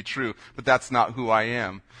saying would be true. But that's not who I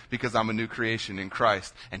am, because I'm a new creation in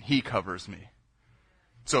Christ and he covers me.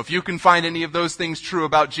 So if you can find any of those things true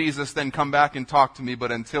about Jesus, then come back and talk to me.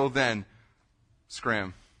 But until then,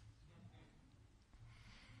 scram.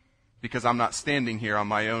 Because I'm not standing here on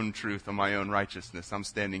my own truth, on my own righteousness. I'm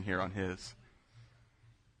standing here on his.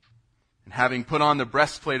 And having put on the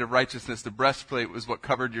breastplate of righteousness, the breastplate was what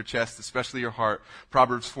covered your chest, especially your heart.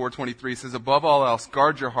 Proverbs 4:23 says, above all else,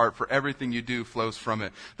 guard your heart, for everything you do flows from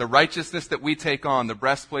it. The righteousness that we take on, the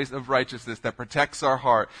breastplate of righteousness that protects our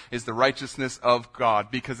heart, is the righteousness of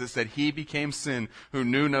God. Because it said, he became sin who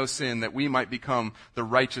knew no sin, that we might become the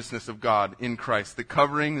righteousness of God in Christ. The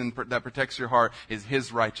covering that protects your heart is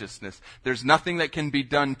his righteousness. There's nothing that can be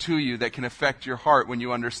done to you that can affect your heart when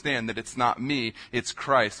you understand that it's not me, it's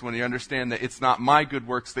Christ. When you understand that it's not my good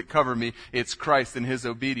works that cover me, it's Christ and his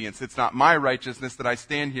obedience. It's not my righteousness that I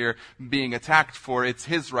stand here being attacked for, it's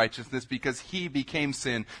his righteousness, because he became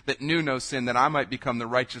sin that knew no sin, that I might become the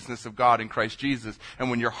righteousness of God in Christ Jesus. And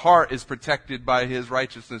when your heart is protected by his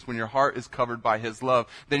righteousness, when your heart is covered by his love,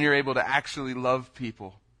 then you're able to actually love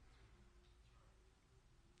people.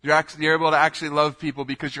 You're able to actually love people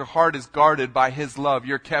because your heart is guarded by his love.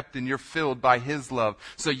 You're kept and you're filled by his love.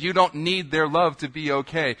 So you don't need their love to be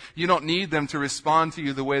okay. You don't need them to respond to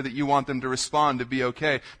you the way that you want them to respond to be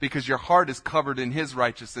okay, because your heart is covered in his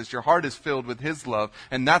righteousness. Your heart is filled with his love,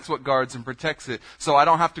 and that's what guards and protects it. So I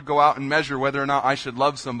don't have to go out and measure whether or not I should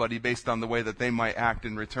love somebody based on the way that they might act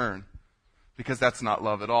in return, because that's not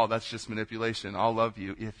love at all. That's just manipulation. I'll love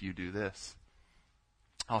you if you do this.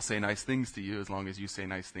 I'll say nice things to you as long as you say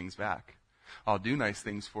nice things back. I'll do nice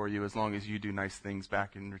things for you as long as you do nice things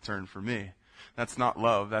back in return for me. That's not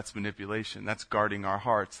love, that's manipulation. That's guarding our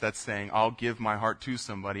hearts. That's saying, I'll give my heart to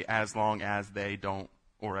somebody as long as they don't,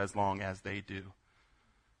 or as long as they do.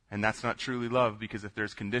 And that's not truly love, because if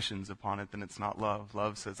there's conditions upon it, then it's not love.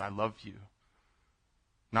 Love says, I love you.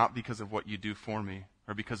 Not because of what you do for me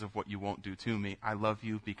or because of what you won't do to me. I love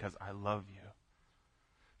you because I love you.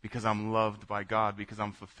 Because I'm loved by God, because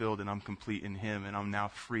I'm fulfilled and I'm complete in Him, and I'm now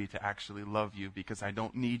free to actually love you because I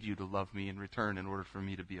don't need you to love me in return in order for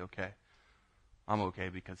me to be okay. I'm okay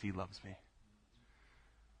because He loves me.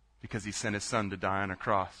 Because He sent His Son to die on a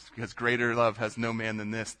cross. Because greater love has no man than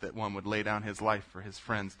this, that one would lay down his life for his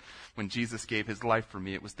friends. When Jesus gave His life for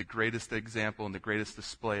me, it was the greatest example and the greatest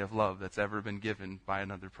display of love that's ever been given by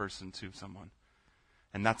another person to someone.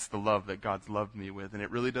 And that's the love that God's loved me with. And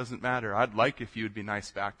it really doesn't matter. I'd like if you'd be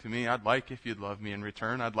nice back to me. I'd like if you'd love me in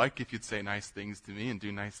return. I'd like if you'd say nice things to me and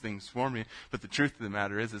do nice things for me. But the truth of the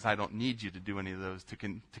matter is I don't need you to do any of those to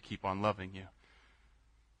keep on loving you.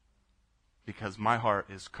 Because my heart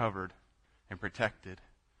is covered and protected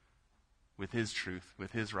with His truth,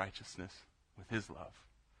 with His righteousness, with His love.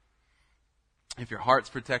 If your heart's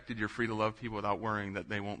protected, you're free to love people without worrying that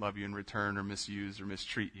they won't love you in return or misuse or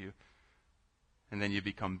mistreat you. And then you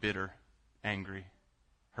become bitter, angry,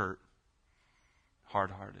 hurt,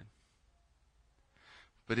 hard-hearted.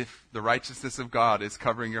 But if the righteousness of God is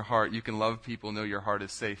covering your heart, you can love people, know your heart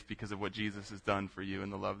is safe because of what Jesus has done for you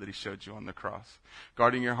and the love that He showed you on the cross.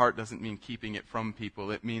 Guarding your heart doesn't mean keeping it from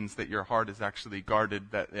people. It means that your heart is actually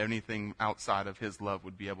guarded, that anything outside of His love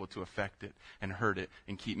would be able to affect it and hurt it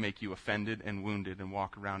and make you offended and wounded and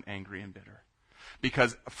walk around angry and bitter.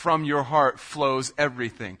 Because from your heart flows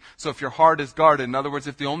everything. So if your heart is guarded, in other words,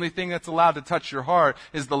 if the only thing that's allowed to touch your heart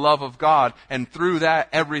is the love of God, and through that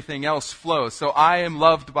everything else flows. So I am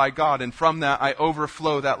loved by God, and from that I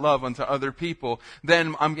overflow that love unto other people.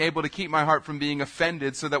 Then I'm able to keep my heart from being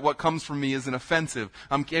offended so that what comes from me isn't offensive.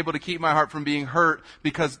 I'm able to keep my heart from being hurt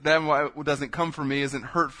because then what doesn't come from me isn't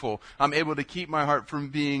hurtful. I'm able to keep my heart from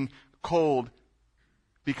being cold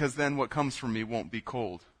because then what comes from me won't be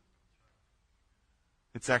cold.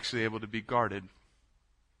 It's actually able to be guarded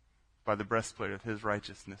by the breastplate of His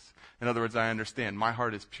righteousness. In other words, I understand my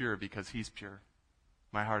heart is pure because He's pure.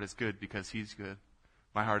 My heart is good because He's good.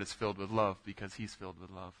 My heart is filled with love because He's filled with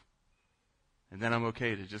love. And then I'm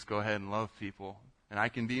okay to just go ahead and love people. And I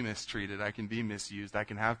can be mistreated. I can be misused. I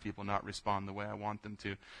can have people not respond the way I want them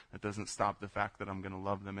to. That doesn't stop the fact that I'm going to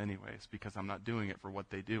love them anyways, because I'm not doing it for what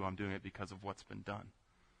they do. I'm doing it because of what's been done.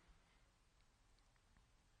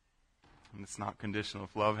 And it's not conditional.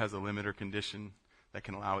 If love has a limit or condition that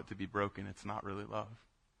can allow it to be broken, it's not really love.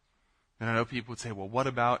 And I know people would say, well, what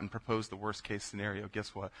about, and propose the worst case scenario.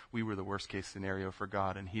 Guess what? We were the worst case scenario for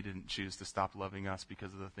God, and He didn't choose to stop loving us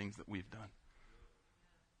because of the things that we've done.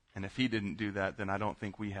 And if He didn't do that, then I don't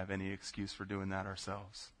think we have any excuse for doing that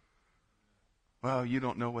ourselves. Well, you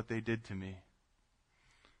don't know what they did to me.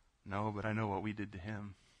 No, but I know what we did to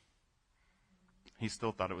Him. He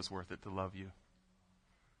still thought it was worth it to love you,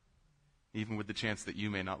 even with the chance that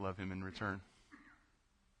you may not love Him in return.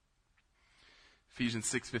 Ephesians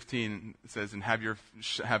 6:15 says, and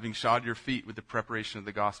having shod your feet with the preparation of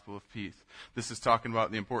the gospel of peace. This is talking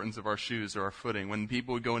about the importance of our shoes or our footing. When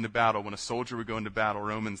people would go into battle, when a soldier would go into battle,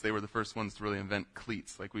 Romans, they were the first ones to really invent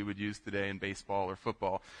cleats like we would use today in baseball or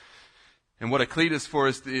football. And what a cleat is for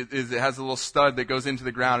is it has a little stud that goes into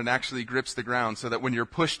the ground and actually grips the ground so that when you're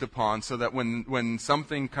pushed upon, so that when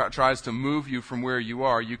something tries to move you from where you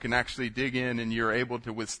are, you can actually dig in and you're able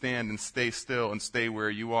to withstand and stay still and stay where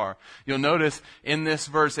you are. You'll notice in this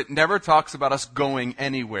verse, it never talks about us going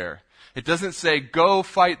anywhere. It doesn't say, go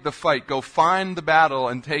fight the fight, go find the battle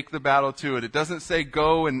and take the battle to it. It doesn't say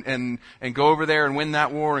go and go over there and win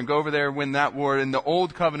that war and go over there and win that war. In the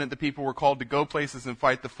old covenant, the people were called to go places and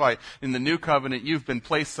fight the fight. In the new covenant, you've been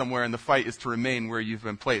placed somewhere and the fight is to remain where you've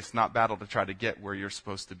been placed, not battle to try to get where you're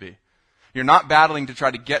supposed to be. You're not battling to try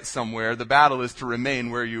to get somewhere. The battle is to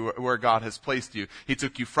remain where God has placed you. He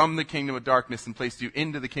took you from the kingdom of darkness and placed you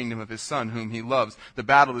into the kingdom of His Son, whom He loves. The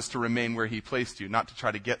battle is to remain where He placed you, not to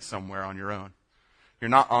try to get somewhere on your own. You're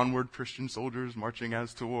not onward Christian soldiers marching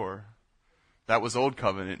as to war. That was old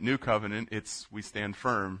covenant. New covenant, it's we stand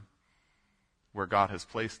firm where God has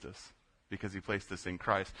placed us, because He placed us in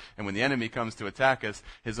Christ. And when the enemy comes to attack us,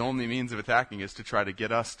 his only means of attacking is to try to get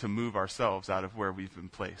us to move ourselves out of where we've been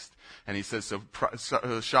placed. And he says,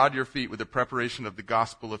 so shod your feet with the preparation of the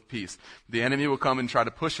gospel of peace. The enemy will come and try to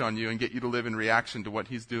push on you and get you to live in reaction to what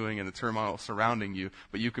he's doing and the turmoil surrounding you.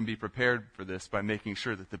 But you can be prepared for this by making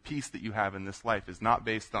sure that the peace that you have in this life is not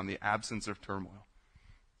based on the absence of turmoil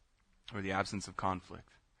or the absence of conflict.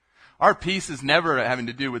 Our peace is never having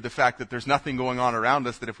to do with the fact that there's nothing going on around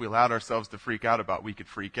us that if we allowed ourselves to freak out about, we could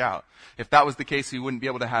freak out. If that was the case, we wouldn't be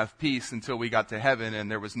able to have peace until we got to heaven and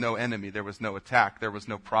there was no enemy, there was no attack, there was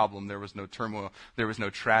no problem, there was no turmoil, there was no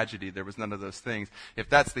tragedy, there was none of those things. If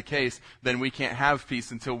that's the case, then we can't have peace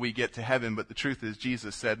until we get to heaven. But the truth is,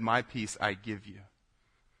 Jesus said, "My peace I give you,"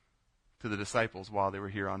 to the disciples while they were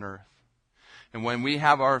here on earth. And when we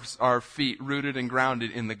have our feet rooted and grounded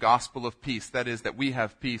in the gospel of peace, that is, that we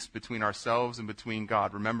have peace between ourselves and between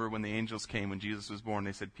God. Remember when the angels came, when Jesus was born,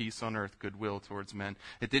 they said, "Peace on earth, goodwill towards men."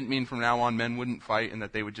 It didn't mean from now on men wouldn't fight and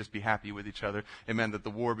that they would just be happy with each other. It meant that the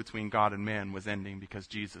war between God and man was ending because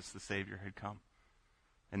Jesus, the Savior, had come.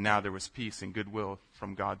 And now there was peace and goodwill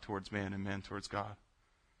from God towards man and man towards God.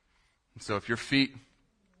 And so if your feet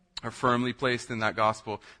are firmly placed in that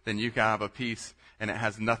gospel, then you can have a peace, and it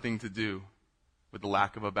has nothing to do with the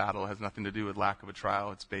lack of a battle. It has nothing to do with lack of a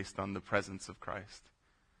trial. It's based on the presence of Christ.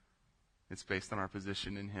 It's based on our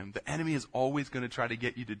position in Him. The enemy is always going to try to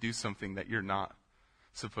get you to do something that you're not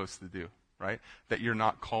supposed to do, right? That you're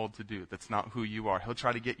not called to do. That's not who you are. He'll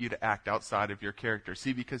try to get you to act outside of your character.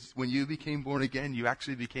 See, because when you became born again, you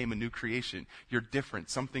actually became a new creation. You're different.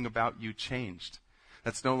 Something about you changed.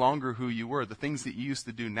 That's no longer who you were. The things that you used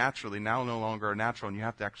to do naturally now no longer are natural, and you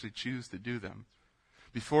have to actually choose to do them.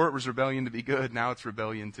 Before it was rebellion to be good, now it's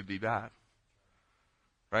rebellion to be bad.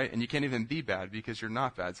 Right? And you can't even be bad because you're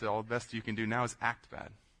not bad. So all the best you can do now is act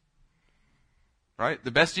bad. Right?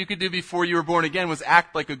 The best you could do before you were born again was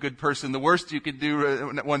act like a good person. The worst you could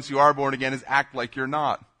do once you are born again is act like you're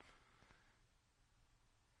not.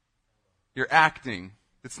 You're acting.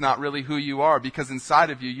 It's not really who you are, because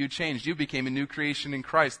inside of you, you changed. You became a new creation in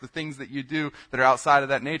Christ. The things that you do that are outside of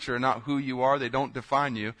that nature are not who you are. They don't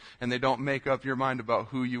define you, and they don't make up your mind about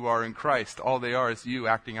who you are in Christ. All they are is you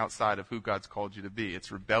acting outside of who God's called you to be.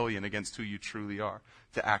 It's rebellion against who you truly are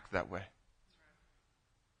to act that way.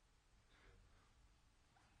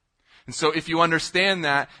 And so if you understand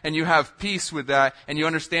that, and you have peace with that, and you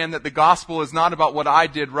understand that the gospel is not about what I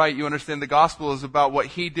did right, you understand the gospel is about what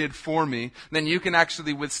He did for me, then you can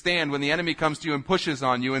actually withstand when the enemy comes to you and pushes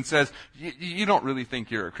on you and says, you don't really think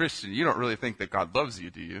you're a Christian. You don't really think that God loves you,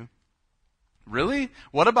 do you? Really?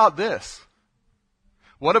 What about this?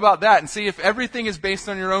 What about that? And see, if everything is based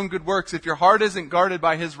on your own good works, if your heart isn't guarded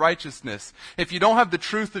by His righteousness, if you don't have the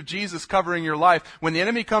truth of Jesus covering your life, when the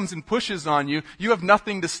enemy comes and pushes on you, you have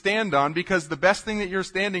nothing to stand on, because the best thing that you're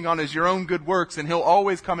standing on is your own good works, and he'll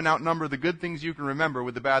always come and outnumber the good things you can remember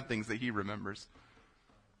with the bad things that he remembers.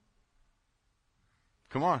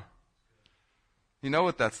 Come on. You know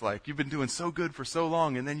what that's like. You've been doing so good for so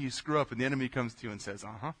long, and then you screw up, and the enemy comes to you and says,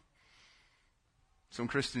 some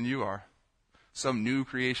Christian you are. Some new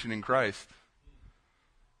creation in Christ.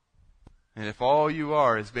 And if all you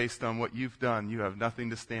are is based on what you've done, you have nothing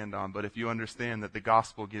to stand on. But if you understand that the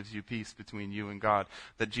gospel gives you peace between you and God,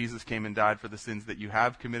 that Jesus came and died for the sins that you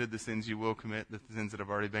have committed, the sins you will commit, the sins that have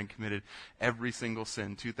already been committed, every single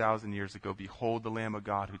sin 2,000 years ago, behold the Lamb of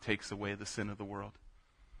God who takes away the sin of the world.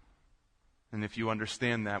 And if you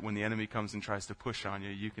understand that, when the enemy comes and tries to push on you,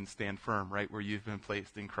 you can stand firm right where you've been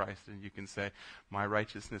placed in Christ. And you can say, my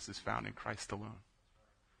righteousness is found in Christ alone.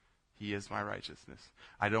 He is my righteousness.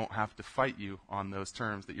 I don't have to fight you on those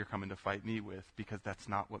terms that you're coming to fight me with, because that's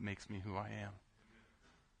not what makes me who I am.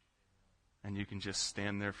 And you can just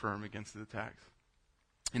stand there firm against the attacks.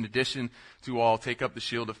 In addition to all, take up the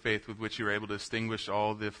shield of faith with which you are able to extinguish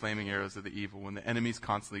all the flaming arrows of the evil when the enemy's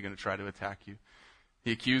constantly going to try to attack you.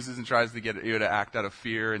 He accuses and tries to get you to act out of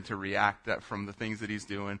fear and to react from the things that he's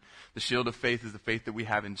doing. The shield of faith is the faith that we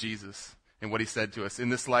have in Jesus and what he said to us. In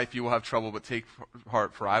this life you will have trouble, but take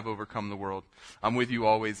heart, for I've overcome the world. I'm with you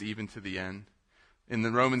always, even to the end. In the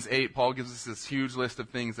Romans 8, Paul gives us this huge list of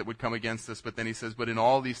things that would come against us, but then he says, but in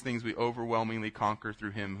all these things we overwhelmingly conquer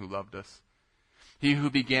through him who loved us. He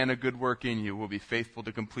who began a good work in you will be faithful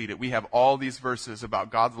to complete it. We have all these verses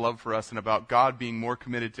about God's love for us and about God being more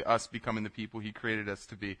committed to us becoming the people he created us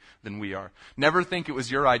to be than we are. Never think it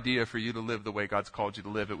was your idea for you to live the way God's called you to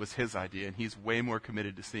live. It was his idea, and he's way more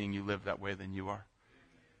committed to seeing you live that way than you are.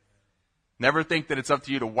 Never think that it's up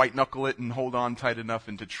to you to white-knuckle it and hold on tight enough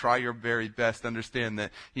and to try your very best. Understand that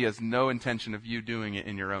he has no intention of you doing it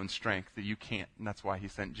in your own strength, that you can't, and that's why he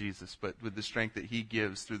sent Jesus. But with the strength that he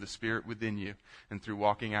gives through the Spirit within you and through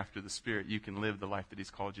walking after the Spirit, you can live the life that he's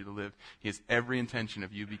called you to live. He has every intention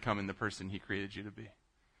of you becoming the person he created you to be.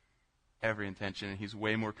 Every intention, and he's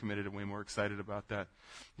way more committed and way more excited about that.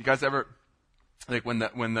 You guys ever, like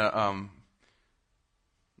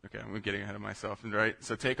okay, I'm getting ahead of myself, right?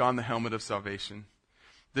 So take on the helmet of salvation.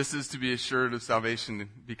 This is to be assured of salvation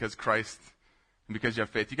because Christ And because you have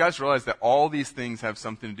faith. You guys realize that all these things have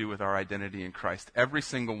something to do with our identity in Christ. Every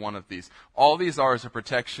single one of these. All these are as a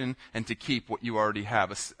protection and to keep what you already have.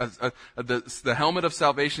 The helmet of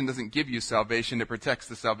salvation doesn't give you salvation. It protects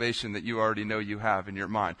the salvation that you already know you have in your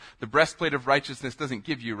mind. The breastplate of righteousness doesn't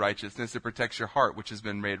give you righteousness. It protects your heart, which has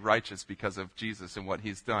been made righteous because of Jesus and what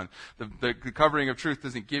He's done. The covering of truth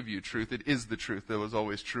doesn't give you truth. It is the truth that was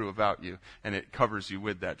always true about you. And it covers you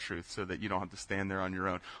with that truth so that you don't have to stand there on your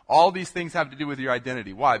own. All these things have to do with your identity.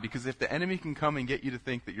 Why? Because if the enemy can come and get you to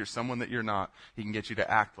think that you're someone that you're not, he can get you to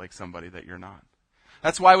act like somebody that you're not.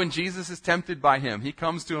 That's why when Jesus is tempted by him, he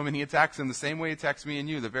comes to him and he attacks him the same way he attacks me and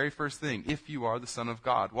you. The very first thing, if you are the Son of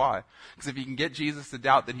God. Why? Because if he can get Jesus to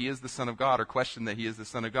doubt that he is the Son of God or question that he is the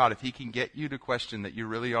Son of God, if he can get you to question that you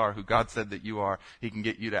really are who God said that you are, he can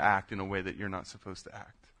get you to act in a way that you're not supposed to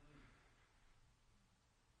act.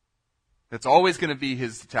 That's always going to be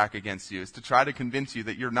his attack against you, is to try to convince you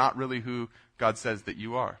that you're not really who God says that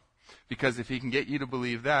you are. Because if he can get you to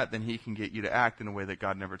believe that, then he can get you to act in a way that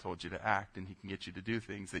God never told you to act, and he can get you to do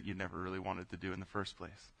things that you never really wanted to do in the first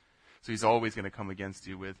place. So he's always going to come against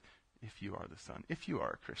you with, if you are the Son, if you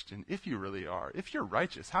are a Christian, if you really are, if you're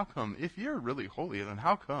righteous, how come? If you're really holy, then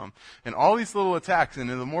how come? And all these little attacks, and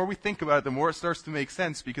the more we think about it, the more it starts to make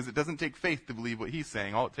sense, because it doesn't take faith to believe what he's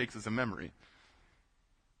saying. All it takes is a memory.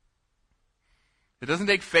 It doesn't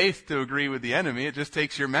take faith to agree with the enemy. It just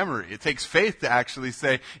takes your memory. It takes faith to actually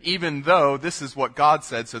say, even though this is what God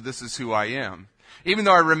said, so this is who I am. Even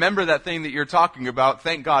though I remember that thing that you're talking about,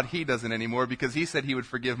 thank God he doesn't anymore, because he said he would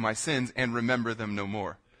forgive my sins and remember them no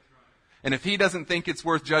more. And if he doesn't think it's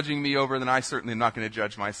worth judging me over, then I certainly am not going to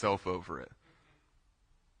judge myself over it.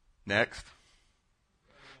 Next.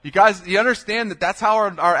 You guys, you understand that that's how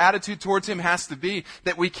our attitude towards him has to be.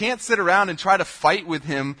 That we can't sit around and try to fight with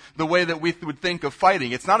him the way that we would think of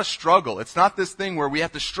fighting. It's not a struggle. It's not this thing where we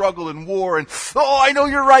have to struggle in war and, oh, I know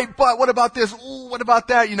you're right, but what about this? Ooh, what about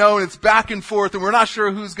that? And it's back and forth and we're not sure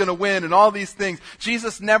who's going to win and all these things.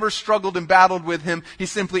 Jesus never struggled and battled with him. He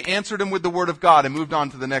simply answered him with the word of God and moved on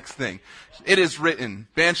to the next thing. It is written,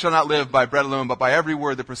 man shall not live by bread alone, but by every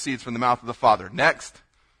word that proceeds from the mouth of the Father. Next.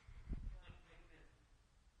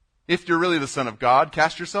 If you're really the Son of God,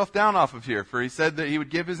 cast yourself down off of here. For he said that he would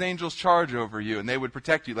give his angels charge over you, and they would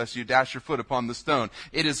protect you, lest you dash your foot upon the stone.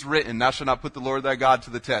 It is written, thou shalt not put the Lord thy God to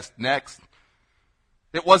the test. Next.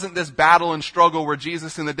 It wasn't this battle and struggle where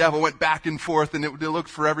Jesus and the devil went back and forth, and it looked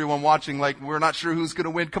for everyone watching like, we're not sure who's going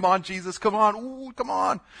to win. Come on, Jesus, come on. Ooh, come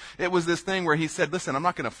on. It was this thing where he said, listen, I'm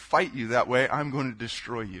not going to fight you that way. I'm going to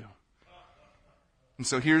destroy you. And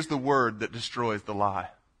so here's the word that destroys the lie.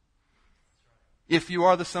 If you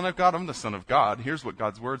are the Son of God, I'm the Son of God. Here's what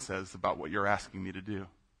God's word says about what you're asking me to do.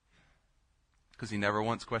 Because he never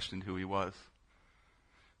once questioned who he was.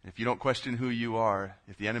 And if you don't question who you are,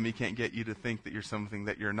 if the enemy can't get you to think that you're something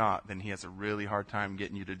that you're not, then he has a really hard time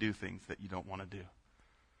getting you to do things that you don't want to do.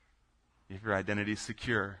 If your identity is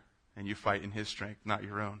secure and you fight in his strength, not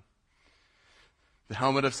your own. The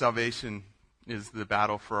helmet of salvation is the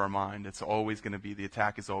battle for our mind. It's always going to be, the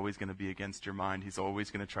attack is always going to be against your mind. He's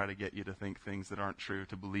always going to try to get you to think things that aren't true,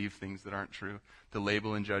 to believe things that aren't true, to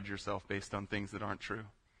label and judge yourself based on things that aren't true.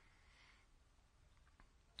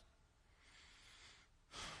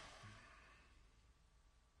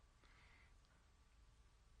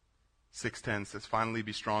 (6:10) says, finally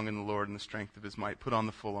be strong in the Lord and the strength of his might. Put on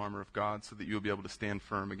the full armor of God so that you will be able to stand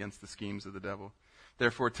firm against the schemes of the devil.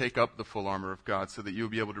 Therefore, take up the full armor of God so that you will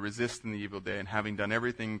be able to resist in the evil day, and having done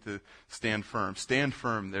everything to stand firm. Stand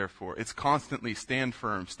firm, therefore. It's constantly stand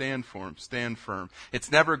firm, stand firm, stand firm.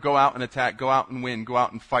 It's never go out and attack, go out and win, go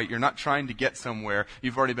out and fight. You're not trying to get somewhere.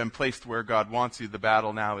 You've already been placed where God wants you. The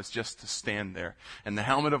battle now is just to stand there. And the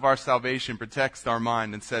helmet of our salvation protects our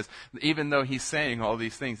mind and says, even though he's saying all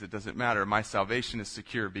these things, it doesn't matter. My salvation is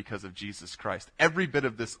secure because of Jesus Christ. Every bit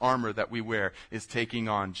of this armor that we wear is taking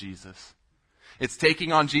on Jesus. It's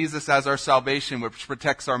taking on Jesus as our salvation, which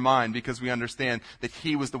protects our mind because we understand that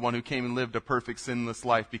he was the one who came and lived a perfect, sinless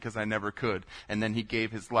life because I never could. And then he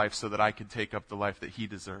gave his life so that I could take up the life that he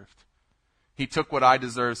deserved. He took what I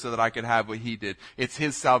deserved so that I could have what he did. It's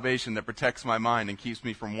his salvation that protects my mind and keeps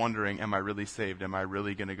me from wondering, am I really saved? Am I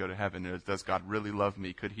really going to go to heaven? Does God really love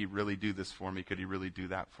me? Could he really do this for me? Could he really do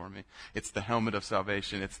that for me? It's the helmet of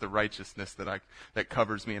salvation. It's the righteousness that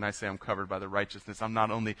covers me, and I say I'm covered by the righteousness. I'm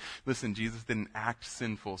not only, listen, Jesus didn't act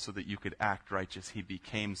sinful so that you could act righteous. He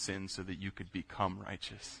became sin so that you could become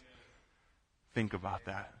righteous. Think about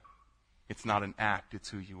that. It's not an act, it's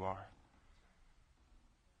who you are.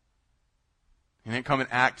 He didn't come and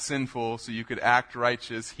act sinful so you could act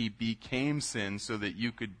righteous. He became sin so that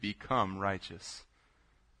you could become righteous.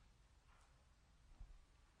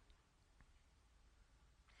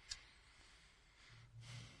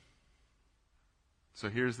 So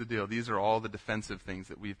here's the deal. These are all the defensive things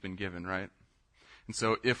that we've been given, right? And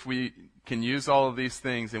so if we can use all of these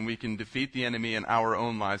things and we can defeat the enemy in our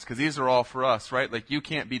own lives, because these are all for us, right? Like, you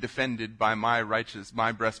can't be defended by my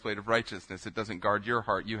breastplate of righteousness. It doesn't guard your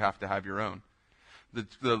heart. You have to have your own.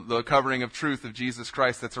 The covering of truth of Jesus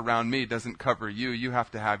Christ that's around me doesn't cover you. You have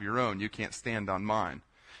to have your own. You can't stand on mine.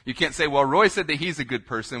 You can't say, well, Roy said that he's a good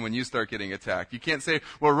person when you start getting attacked. You can't say,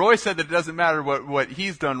 well, Roy said that it doesn't matter what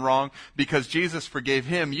he's done wrong because Jesus forgave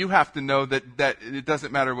him. You have to know that it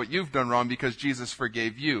doesn't matter what you've done wrong because Jesus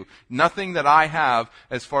forgave you. Nothing that I have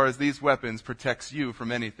as far as these weapons protects you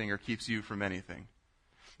from anything or keeps you from anything.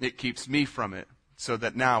 It keeps me from it so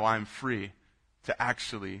that now I'm free to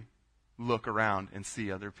actually look around and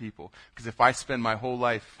see other people. Because if I spend my whole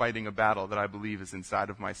life fighting a battle that I believe is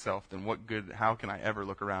inside of myself, then how can I ever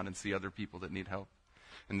look around and see other people that need help?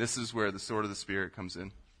 And this is where the sword of the Spirit comes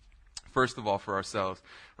in. First of all, for ourselves,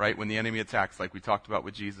 right? When the enemy attacks, like we talked about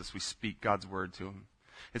with Jesus, we speak God's word to him.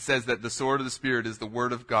 It says that the sword of the Spirit is the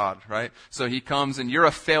word of God, right? So he comes and you're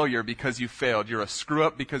a failure because you failed. You're a screw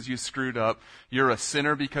up because you screwed up. You're a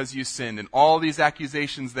sinner because you sinned. And all these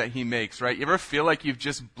accusations that he makes, right? You ever feel like you've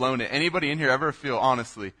just blown it? Anybody in here ever feel,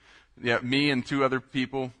 honestly, yeah, me and 2 other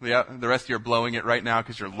people, yeah, the rest of you are blowing it right now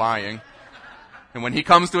because you're lying. And when he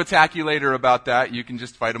comes to attack you later about that, you can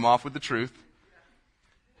just fight him off with the truth.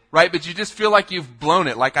 Right? But you just feel like you've blown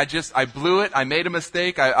it. Like I blew it. I made a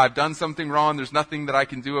mistake. I've done something wrong. There's nothing that I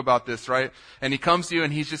can do about this, right? And he comes to you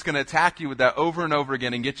and he's just going to attack you with that over and over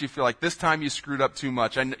again and get you to feel like this time you screwed up too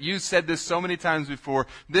much. And you said this so many times before.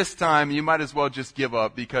 This time you might as well just give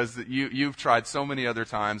up because you've tried so many other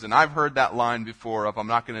times. And I've heard that line before of I'm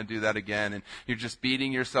not going to do that again. And you're just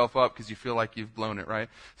beating yourself up because you feel like you've blown it, right?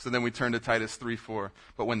 So then we turn to Titus 3:4.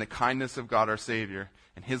 But when the kindness of God our Savior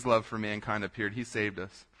and his love for mankind appeared, he saved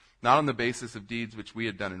us. Not on the basis of deeds which we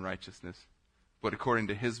had done in righteousness, but according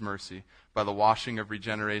to his mercy, by the washing of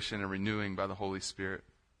regeneration and renewing by the Holy Spirit,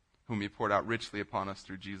 whom he poured out richly upon us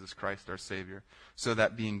through Jesus Christ our Savior, so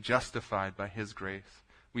that being justified by his grace,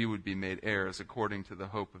 we would be made heirs according to the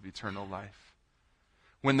hope of eternal life.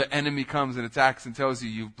 When the enemy comes and attacks and tells you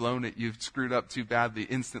you've blown it, you've screwed up too badly,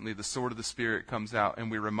 instantly the sword of the Spirit comes out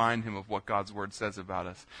and we remind him of what God's word says about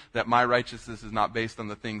us. That my righteousness is not based on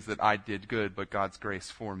the things that I did good, but God's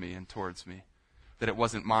grace for me and towards me. That it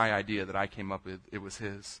wasn't my idea that I came up with, it was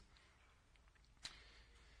his.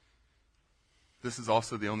 This is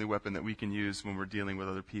also the only weapon that we can use when we're dealing with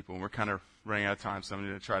other people. And we're kind of running out of time, so I'm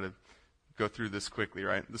going to try to go through this quickly,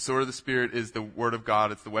 right? The sword of the Spirit is the word of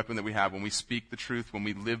God. It's the weapon that we have when we speak the truth, when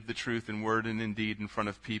we live the truth in word and in deed in front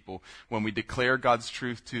of people. When we declare God's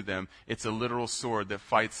truth to them, it's a literal sword that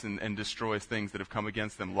fights and destroys things that have come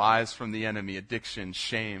against them. Lies from the enemy, addiction,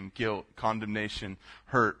 shame, guilt, condemnation,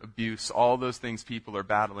 hurt, abuse, all those things people are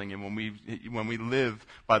battling. And when we live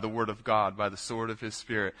by the word of God, by the sword of his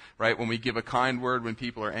Spirit, right? When we give a kind word when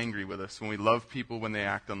people are angry with us, when we love people when they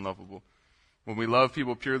act unlovable, when we love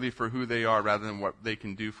people purely for who they are rather than what they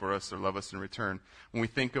can do for us or love us in return. When we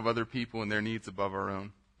think of other people and their needs above our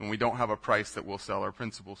own. When we don't have a price that we'll sell our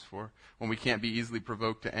principles for. When we can't be easily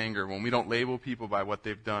provoked to anger. When we don't label people by what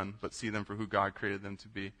they've done, but see them for who God created them to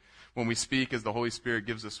be. When we speak as the Holy Spirit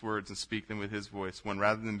gives us words and speak them with his voice. When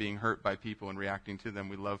rather than being hurt by people and reacting to them,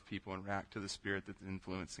 we love people and react to the Spirit that's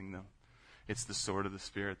influencing them. It's the sword of the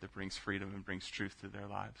Spirit that brings freedom and brings truth to their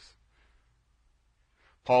lives.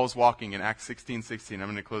 Paul's walking in Acts 16:16. I'm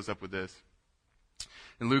going to close up with this.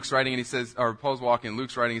 In Luke's writing, and he says, or Paul's walking in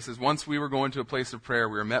Luke's writing, he says, once we were going to a place of prayer,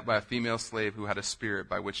 we were met by a female slave who had a spirit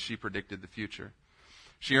by which she predicted the future.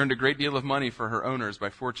 She earned a great deal of money for her owners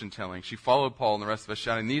by fortune telling. She followed Paul and the rest of us,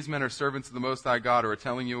 shouting, these men are servants of the Most High God who are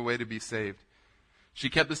telling you a way to be saved. She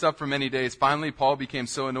kept this up for many days. Finally, Paul became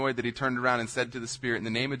so annoyed that he turned around and said to the Spirit, in the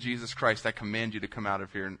name of Jesus Christ, I command you to come out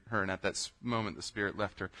of her. And at that moment, the Spirit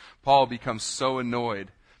left her. Paul becomes so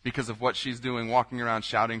annoyed because of what she's doing, walking around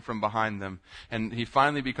shouting from behind them. And he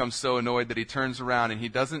finally becomes so annoyed that he turns around and he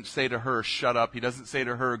doesn't say to her, shut up. He doesn't say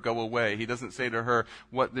to her, go away. He doesn't say to her,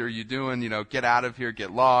 what are you doing? Get out of here,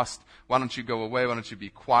 get lost. Why don't you go away? Why don't you be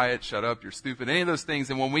quiet? Shut up, you're stupid. Any of those things.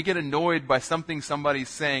 And when we get annoyed by something somebody's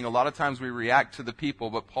saying, a lot of times we react to the people,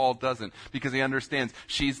 but Paul doesn't, because he understands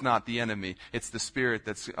she's not the enemy. It's the Spirit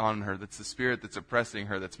that's on her. That's the Spirit that's oppressing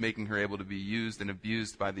her, that's making her able to be used and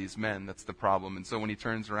abused by these men. That's the problem. And so when he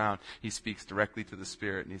turns around, he speaks directly to the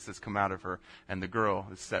Spirit and he says, come out of her. And the girl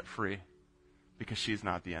is set free because she's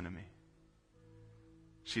not the enemy.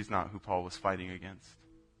 She's not who Paul was fighting against.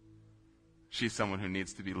 She's someone who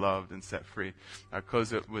needs to be loved and set free. I'll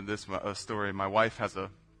close it with this story. My wife has a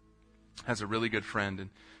has a really good friend, and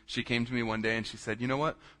she came to me one day and she said, "You know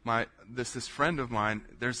what? This friend of mine,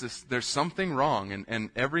 there's something wrong, and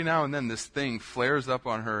every now and then this thing flares up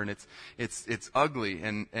on her, and it's ugly,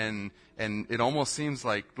 and it almost seems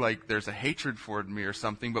like there's a hatred for me or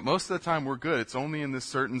something. But most of the time we're good. It's only in this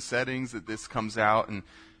certain settings that this comes out, and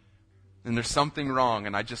there's something wrong,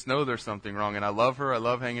 and I just know there's something wrong. And I love her, I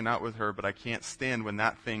love hanging out with her, but I can't stand when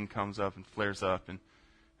that thing comes up and flares up." And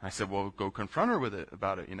I said, "Well, go confront her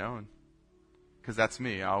about it, and because that's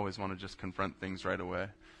me. I always want to just confront things right away."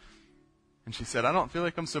 And she said, "I don't feel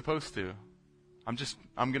like I'm supposed to.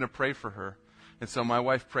 I'm going to pray for her." And so my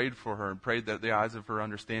wife prayed for her and prayed that the eyes of her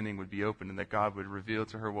understanding would be open and that God would reveal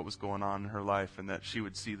to her what was going on in her life and that she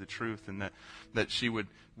would see the truth and that she would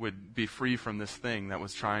be free from this thing that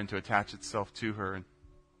was trying to attach itself to her. And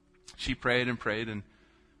she prayed and prayed, and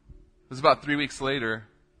it was about 3 weeks later,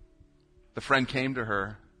 the friend came to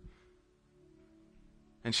her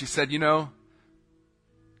and she said,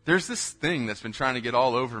 "There's this thing that's been trying to get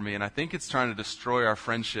all over me, and I think it's trying to destroy our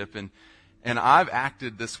friendship, and I've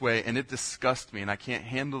acted this way, and it disgusts me, and I can't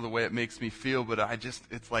handle the way it makes me feel, but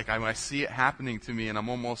it's like I see it happening to me, and I'm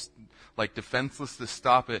almost like defenseless to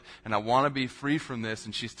stop it, and I want to be free from this."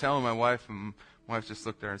 And she's telling my wife, and my wife just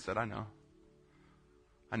looked at her and said, I know,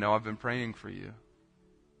 I've been praying for you.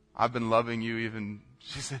 I've been loving you even.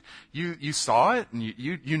 She said, you saw it, and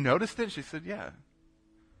you noticed it? She said, "Yeah."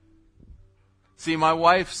 See, my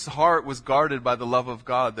wife's heart was guarded by the love of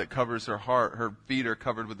God that covers her heart. Her feet are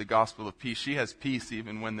covered with the gospel of peace. She has peace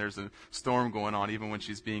even when there's a storm going on, even when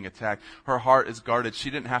she's being attacked. Her heart is guarded. She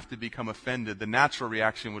didn't have to become offended. The natural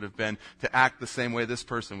reaction would have been to act the same way this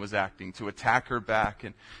person was acting, to attack her back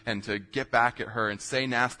and to get back at her and say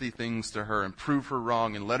nasty things to her and prove her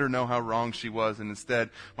wrong and let her know how wrong she was. And instead,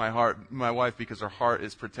 my wife, because her heart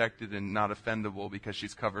is protected and not offendable, because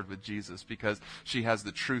she's covered with Jesus, because she has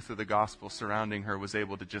the truth of the gospel surrounding her, was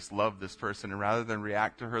able to just love this person, and rather than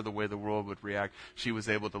react to her the way the world would react, she was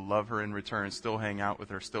able to love her in return, still hang out with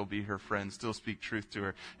her, still be her friend, still speak truth to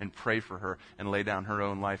her, and pray for her, and lay down her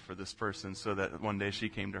own life for this person, so that one day she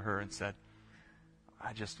came to her and said,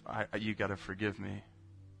 you got to forgive me.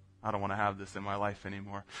 I don't want to have this in my life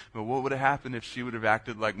anymore. But what would have happened if she would have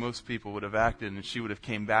acted like most people would have acted, and she would have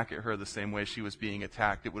came back at her the same way she was being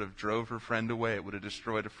attacked? It would have drove her friend away. It would have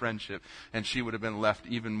destroyed a friendship. And she would have been left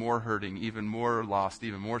even more hurting, even more lost,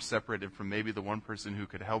 even more separated from maybe the one person who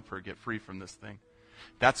could help her get free from this thing.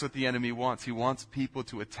 That's what the enemy wants. He wants people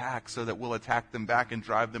to attack so that we'll attack them back and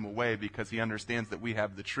drive them away, because he understands that we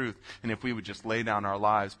have the truth. And if we would just lay down our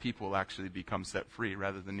lives, people will actually become set free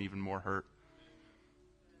rather than even more hurt.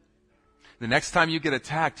 The next time you get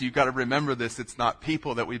attacked, you've got to remember this. It's not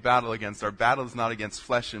people that we battle against. Our battle is not against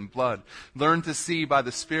flesh and blood. Learn to see by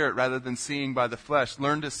the Spirit rather than seeing by the flesh.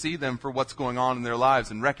 Learn to see them for what's going on in their lives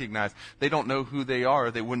and recognize they don't know who they are,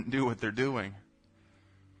 or they wouldn't do what they're doing.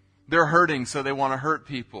 They're hurting, so they want to hurt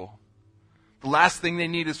people. The last thing they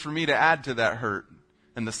need is for me to add to that hurt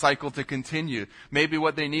and the cycle to continue. Maybe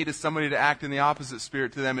what they need is somebody to act in the opposite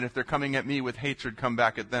spirit to them, and if they're coming at me with hatred, come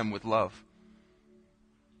back at them with love.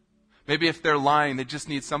 Maybe if they're lying, they just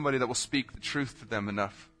need somebody that will speak the truth to them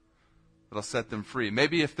enough that'll set them free.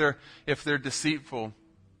 Maybe if they're deceitful,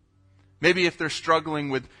 maybe if they're struggling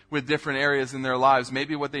with different areas in their lives,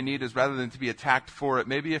 maybe what they need is, rather than to be attacked for it,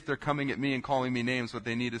 maybe if they're coming at me and calling me names, what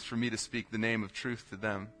they need is for me to speak the name of truth to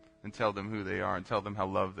them and tell them who they are and tell them how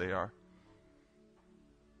loved they are.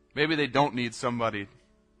 Maybe they don't need somebody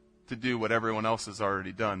to do what everyone else has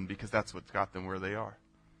already done, because that's what's got them where they are.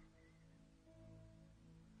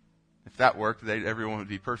 If that worked, everyone would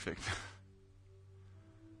be perfect.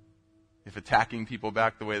 If attacking people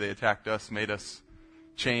back the way they attacked us made us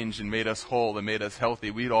change and made us whole and made us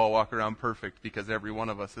healthy, we'd all walk around perfect, because every one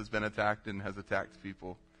of us has been attacked and has attacked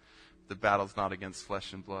people. The battle's not against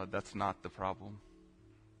flesh and blood. That's not the problem.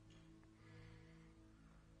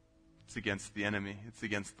 It's against the enemy. It's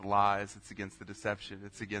against the lies. It's against the deception.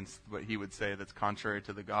 It's against what he would say that's contrary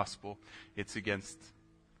to the gospel. It's against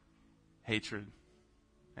hatred,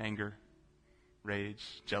 anger,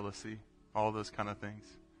 rage, jealousy, all those kind of things.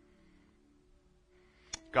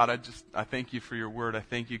 God, I thank you for your word. I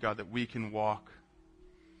thank you, God, that we can walk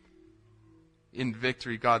in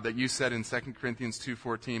victory, God, that you said in 2 Corinthians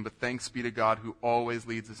 2:14, but thanks be to God who always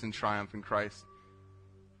leads us in triumph in Christ.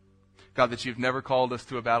 God, that you've never called us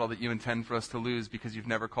to a battle that you intend for us to lose, because you've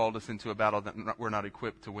never called us into a battle that we're not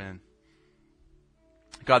equipped to win.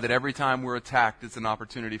 God, that every time we're attacked, it's an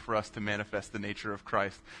opportunity for us to manifest the nature of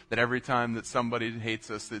Christ. That every time that somebody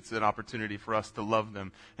hates us, it's an opportunity for us to love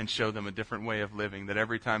them and show them a different way of living. That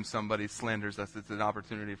every time somebody slanders us, it's an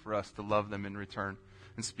opportunity for us to love them in return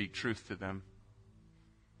and speak truth to them.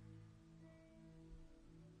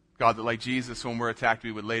 God, that like Jesus, when we're attacked,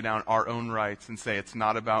 we would lay down our own rights and say, it's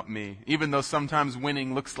not about me. Even though sometimes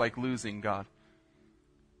winning looks like losing, God.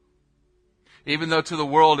 Even though to the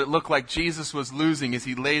world it looked like Jesus was losing as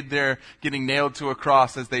he laid there getting nailed to a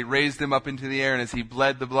cross, as they raised him up into the air and as he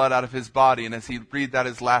bled the blood out of his body and as he breathed out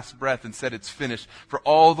his last breath and said it's finished. For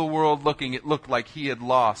all the world looking, it looked like he had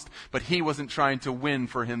lost. But he wasn't trying to win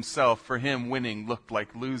for himself. For him, winning looked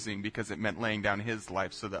like losing because it meant laying down his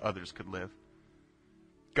life so that others could live.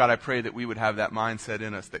 God, I pray that we would have that mindset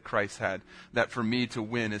in us that Christ had, that for me to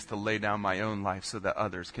win is to lay down my own life so that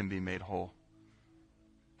others can be made whole.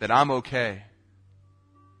 That I'm okay.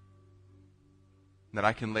 That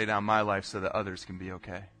I can lay down my life so that others can be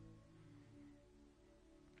okay.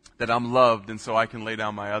 That I'm loved and so I can lay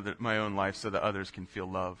down my own life so that others can feel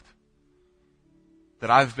loved. That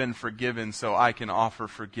I've been forgiven so I can offer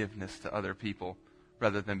forgiveness to other people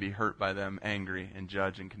rather than be hurt by them, angry, and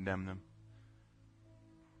judge and condemn them.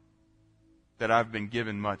 That I've been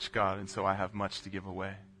given much, God, and so I have much to give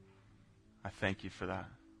away. I thank you for that.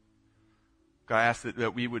 God, I ask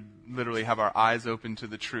that we would literally have our eyes open to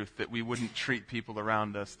the truth, that we wouldn't treat people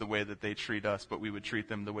around us the way that they treat us, but we would treat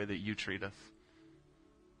them the way that you treat us.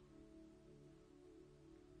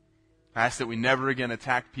 I ask that we never again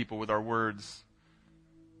attack people with our words,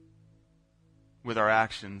 with our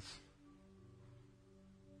actions,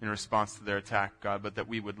 in response to their attack, God, but that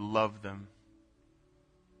we would love them.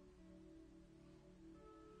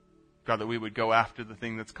 God, that we would go after the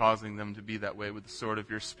thing that's causing them to be that way with the sword of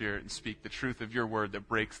your Spirit and speak the truth of your word that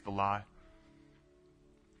breaks the lie.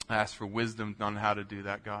 I ask for wisdom on how to do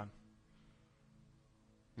that, God.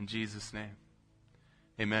 In Jesus' name,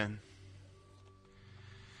 amen.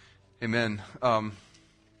 Amen. A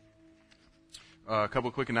couple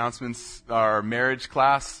quick announcements. Our marriage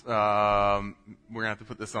class, we're going to have to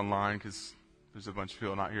put this online because there's a bunch of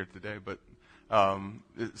people not here today, but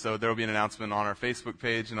so there will be an announcement on our Facebook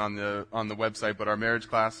page and on the website. But our marriage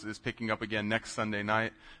class is picking up again next Sunday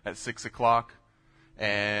night at 6:00,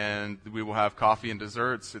 and we will have coffee and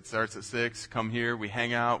desserts. It starts at 6. Come here. We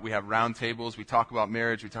hang out. We have round tables. We talk about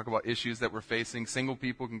marriage. We talk about issues that we're facing. Single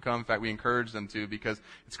people can come. In fact, we encourage them to, because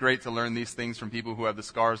it's great to learn these things from people who have the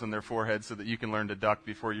scars on their forehead so that you can learn to duck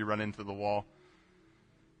before you run into the wall.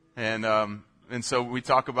 And so we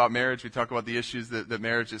talk about marriage. We talk about the issues that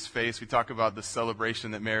marriages face. We talk about the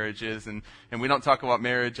celebration that marriage is. And we don't talk about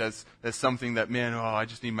marriage as something that, I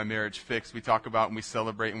just need my marriage fixed. We talk about and we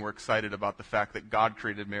celebrate and we're excited about the fact that God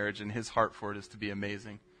created marriage and his heart for it is to be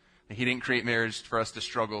amazing. And he didn't create marriage for us to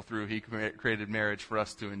struggle through. He created marriage for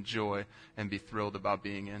us to enjoy and be thrilled about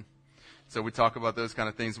being in. So we talk about those kind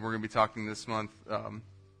of things. We're going to be talking this month.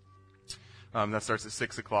 That starts at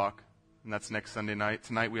 6:00, and that's next Sunday night.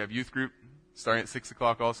 Tonight we have youth group, starting at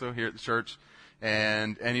 6:00 also here at the church.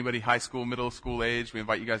 And anybody high school, middle school age, we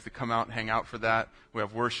invite you guys to come out and hang out for that. We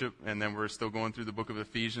have worship, and then we're still going through the book of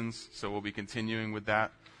Ephesians, so we'll be continuing with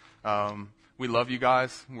that. We love you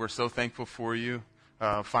guys. We're so thankful for you.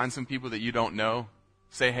 Find some people that you don't know.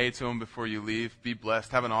 Say hey to them before you leave. Be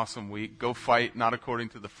blessed. Have an awesome week. Go fight, not according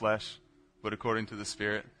to the flesh, but according to the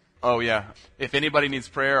Spirit. Oh, yeah. If anybody needs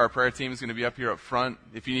prayer, our prayer team is going to be up here up front.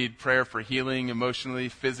 If you need prayer for healing emotionally,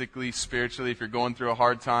 physically, spiritually, if you're going through a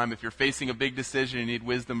hard time, if you're facing a big decision, you need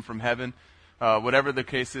wisdom from heaven, whatever the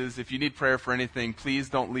case is, if you need prayer for anything, please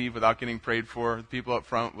don't leave without getting prayed for. The people up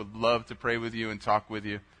front would love to pray with you and talk with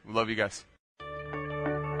you. We love you guys.